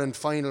All-Ireland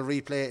final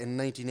replay in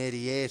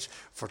 1988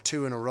 for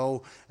 2 in a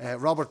row.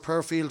 Robert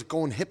Purfield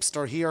going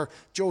hipster here.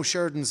 Joe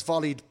Sheridan's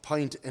volleyed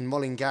pint in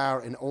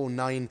Mullingar in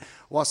 09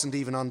 wasn't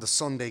even on the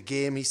Sunday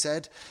game, he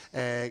said.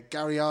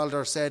 Gary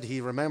Alder said he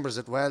remembers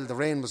it well. The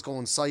rain was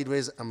going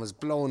sideways and was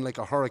blowing like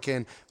a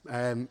hurricane.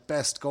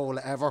 Best goal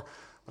ever.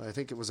 I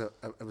think it was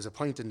a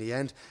point in the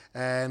end.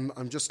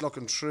 I'm just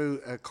looking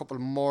through a couple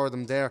more of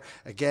them there.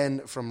 Again,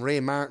 from Ray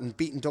Martin,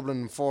 beating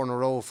Dublin in 4 in a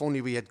row. If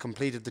only we had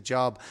completed the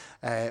job,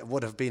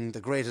 would have been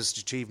the greatest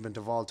achievement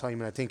of all time.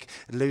 And I think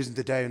losing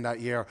to Down that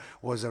year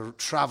was a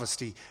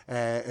travesty.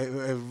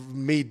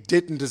 Meath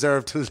didn't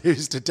deserve to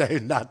lose to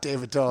Down that day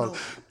at all. No,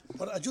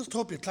 but I just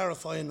hope you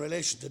clarify in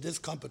relation to this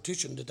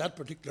competition that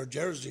particular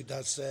jersey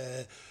that's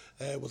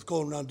was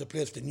going around the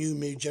place, the new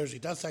Meath jersey,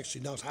 that's actually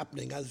not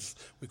happening, as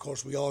of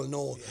course we all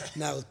know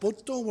now.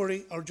 But don't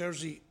worry, our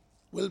jersey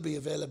will be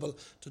available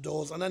to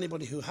those, and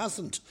anybody who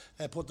hasn't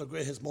put their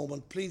greatest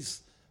moment,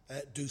 please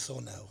do so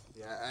now.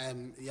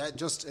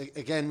 Just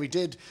again, we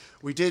did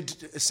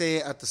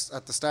say at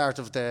the start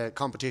of the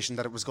competition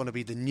that it was going to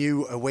be the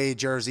new away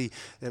jersey.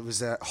 It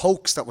was a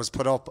hoax that was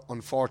put up,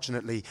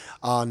 unfortunately,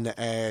 on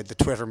the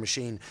Twitter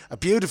machine. A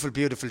beautiful,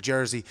 beautiful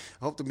jersey.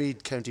 I hope the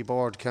Meath County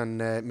Board can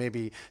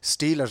maybe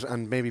steal it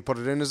and maybe put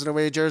it in as an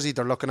away jersey.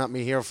 They're looking at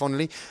me here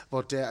funnily,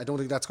 but I don't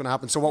think that's going to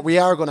happen. So what we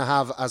are going to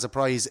have as a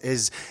prize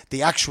is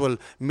the actual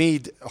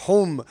Meath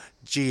home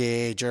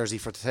GAA jersey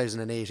for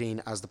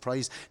 2018 as the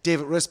prize.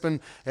 David Rispin,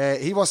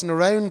 he wasn't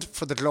around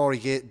for the glory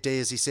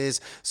days, he says,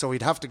 so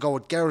we'd have to go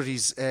with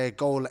Geraghty's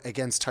goal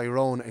against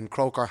Tyrone in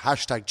Croker.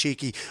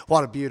 #cheeky.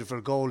 What a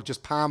beautiful goal,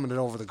 just palming it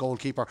over the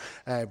goalkeeper.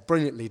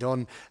 Brilliantly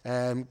done.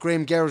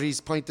 Graham Geraghty's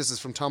point, this is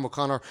from Tom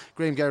O'Connor.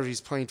 Graham Geraghty's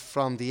point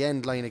from the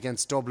end line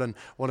against Dublin,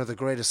 one of the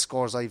greatest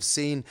scores I've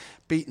seen.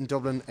 Beaten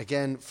Dublin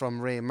again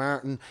from Ray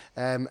Martin.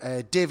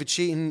 David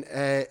Sheehan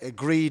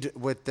agreed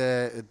with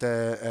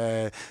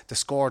the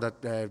score that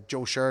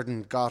Joe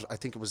Sheridan got. I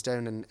think it was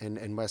down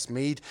in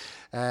Westmeath.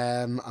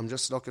 I'm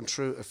just looking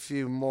through a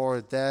few more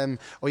of them.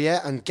 Oh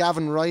yeah, and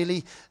Gavin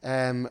Riley,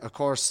 of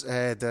course,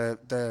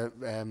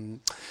 the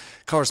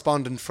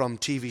correspondent from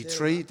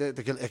TV3,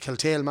 the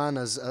Kiltale man,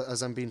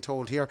 as I'm being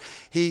told here.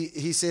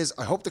 He says,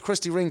 I hope the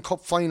Christy Ring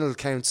Cup final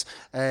counts.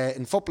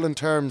 In footballing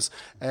terms,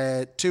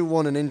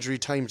 2-1 in injury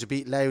time to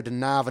beat Louth and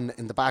Navan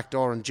in the back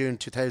door in June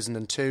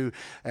 2002.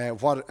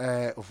 What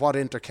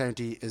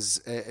intercounty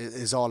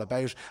is all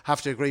about.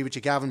 Have to agree with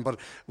you, Gavin, but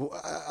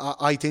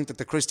I think that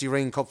the Christy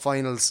Ring Cup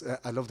finals,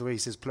 I love the way he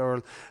says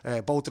plural,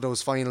 both of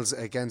those finals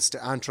against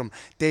Antrim,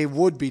 they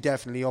would be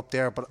definitely up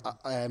there, but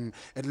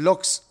it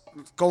looks,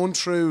 going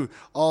through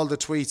all the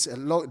tweets,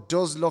 it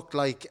does look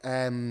like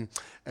the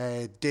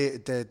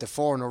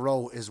 4 in a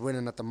row is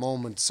winning at the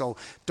moment. So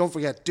don't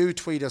forget, do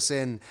tweet us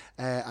in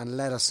and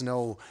let us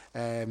know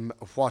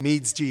what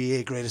Meath's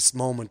GAA greatest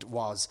moment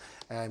was.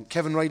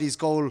 Kevin Riley's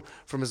goal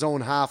from his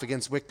own half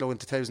against Wicklow in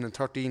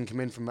 2013 came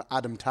in from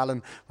Adam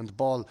Talon when the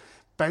ball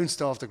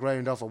bounced off the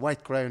ground, off a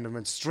wet ground, and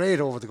went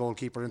straight over the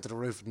goalkeeper into the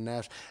roof of the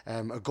net.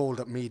 A goal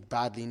that Meath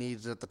badly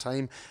needed at the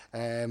time.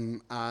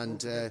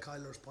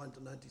 Kyler's point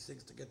in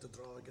 96 to get the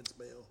draw against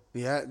Mayo.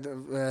 Yeah,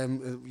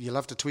 you'll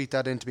have to tweet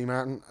that into me,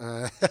 Martin.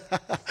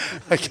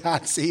 I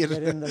can't see it.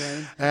 Get in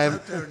the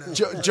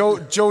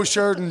line. Joe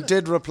Sheridan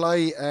did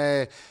reply.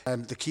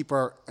 The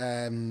keeper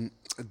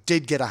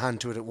did get a hand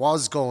to it. It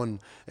was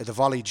going, the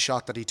volleyed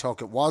shot that he took,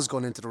 it was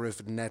going into the roof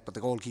of the net, but the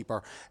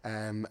goalkeeper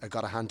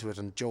got a hand to it,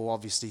 and Joe,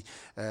 obviously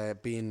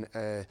being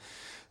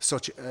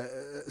such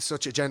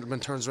a gentleman,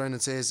 turns around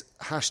and says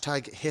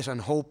 #hit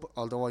and hope,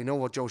 although I know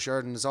what Joe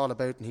Sheridan is all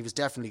about, and he was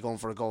definitely going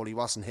for a goal. He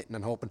wasn't hitting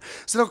and hoping.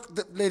 So look,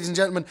 ladies and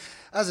gentlemen,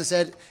 as I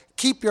said,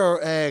 keep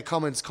your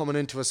comments coming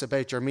into us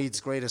about your Meath's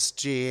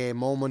greatest GAA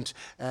moment,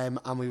 and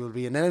we will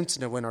be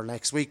announcing a winner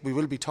next week. We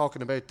will be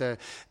talking about the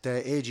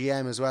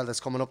AGM as well that's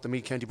coming up, the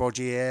Meath County Board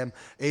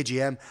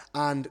AGM,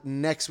 and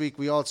next week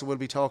we also will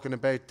be talking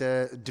about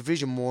the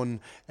Division 1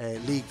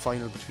 league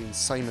final between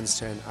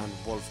Simonstown and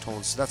Wolfe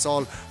Tone. So that's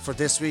all for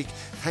this week.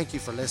 Thank you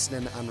for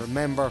listening, and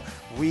remember,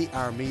 we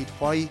are Meath.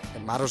 Why?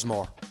 It matters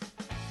more.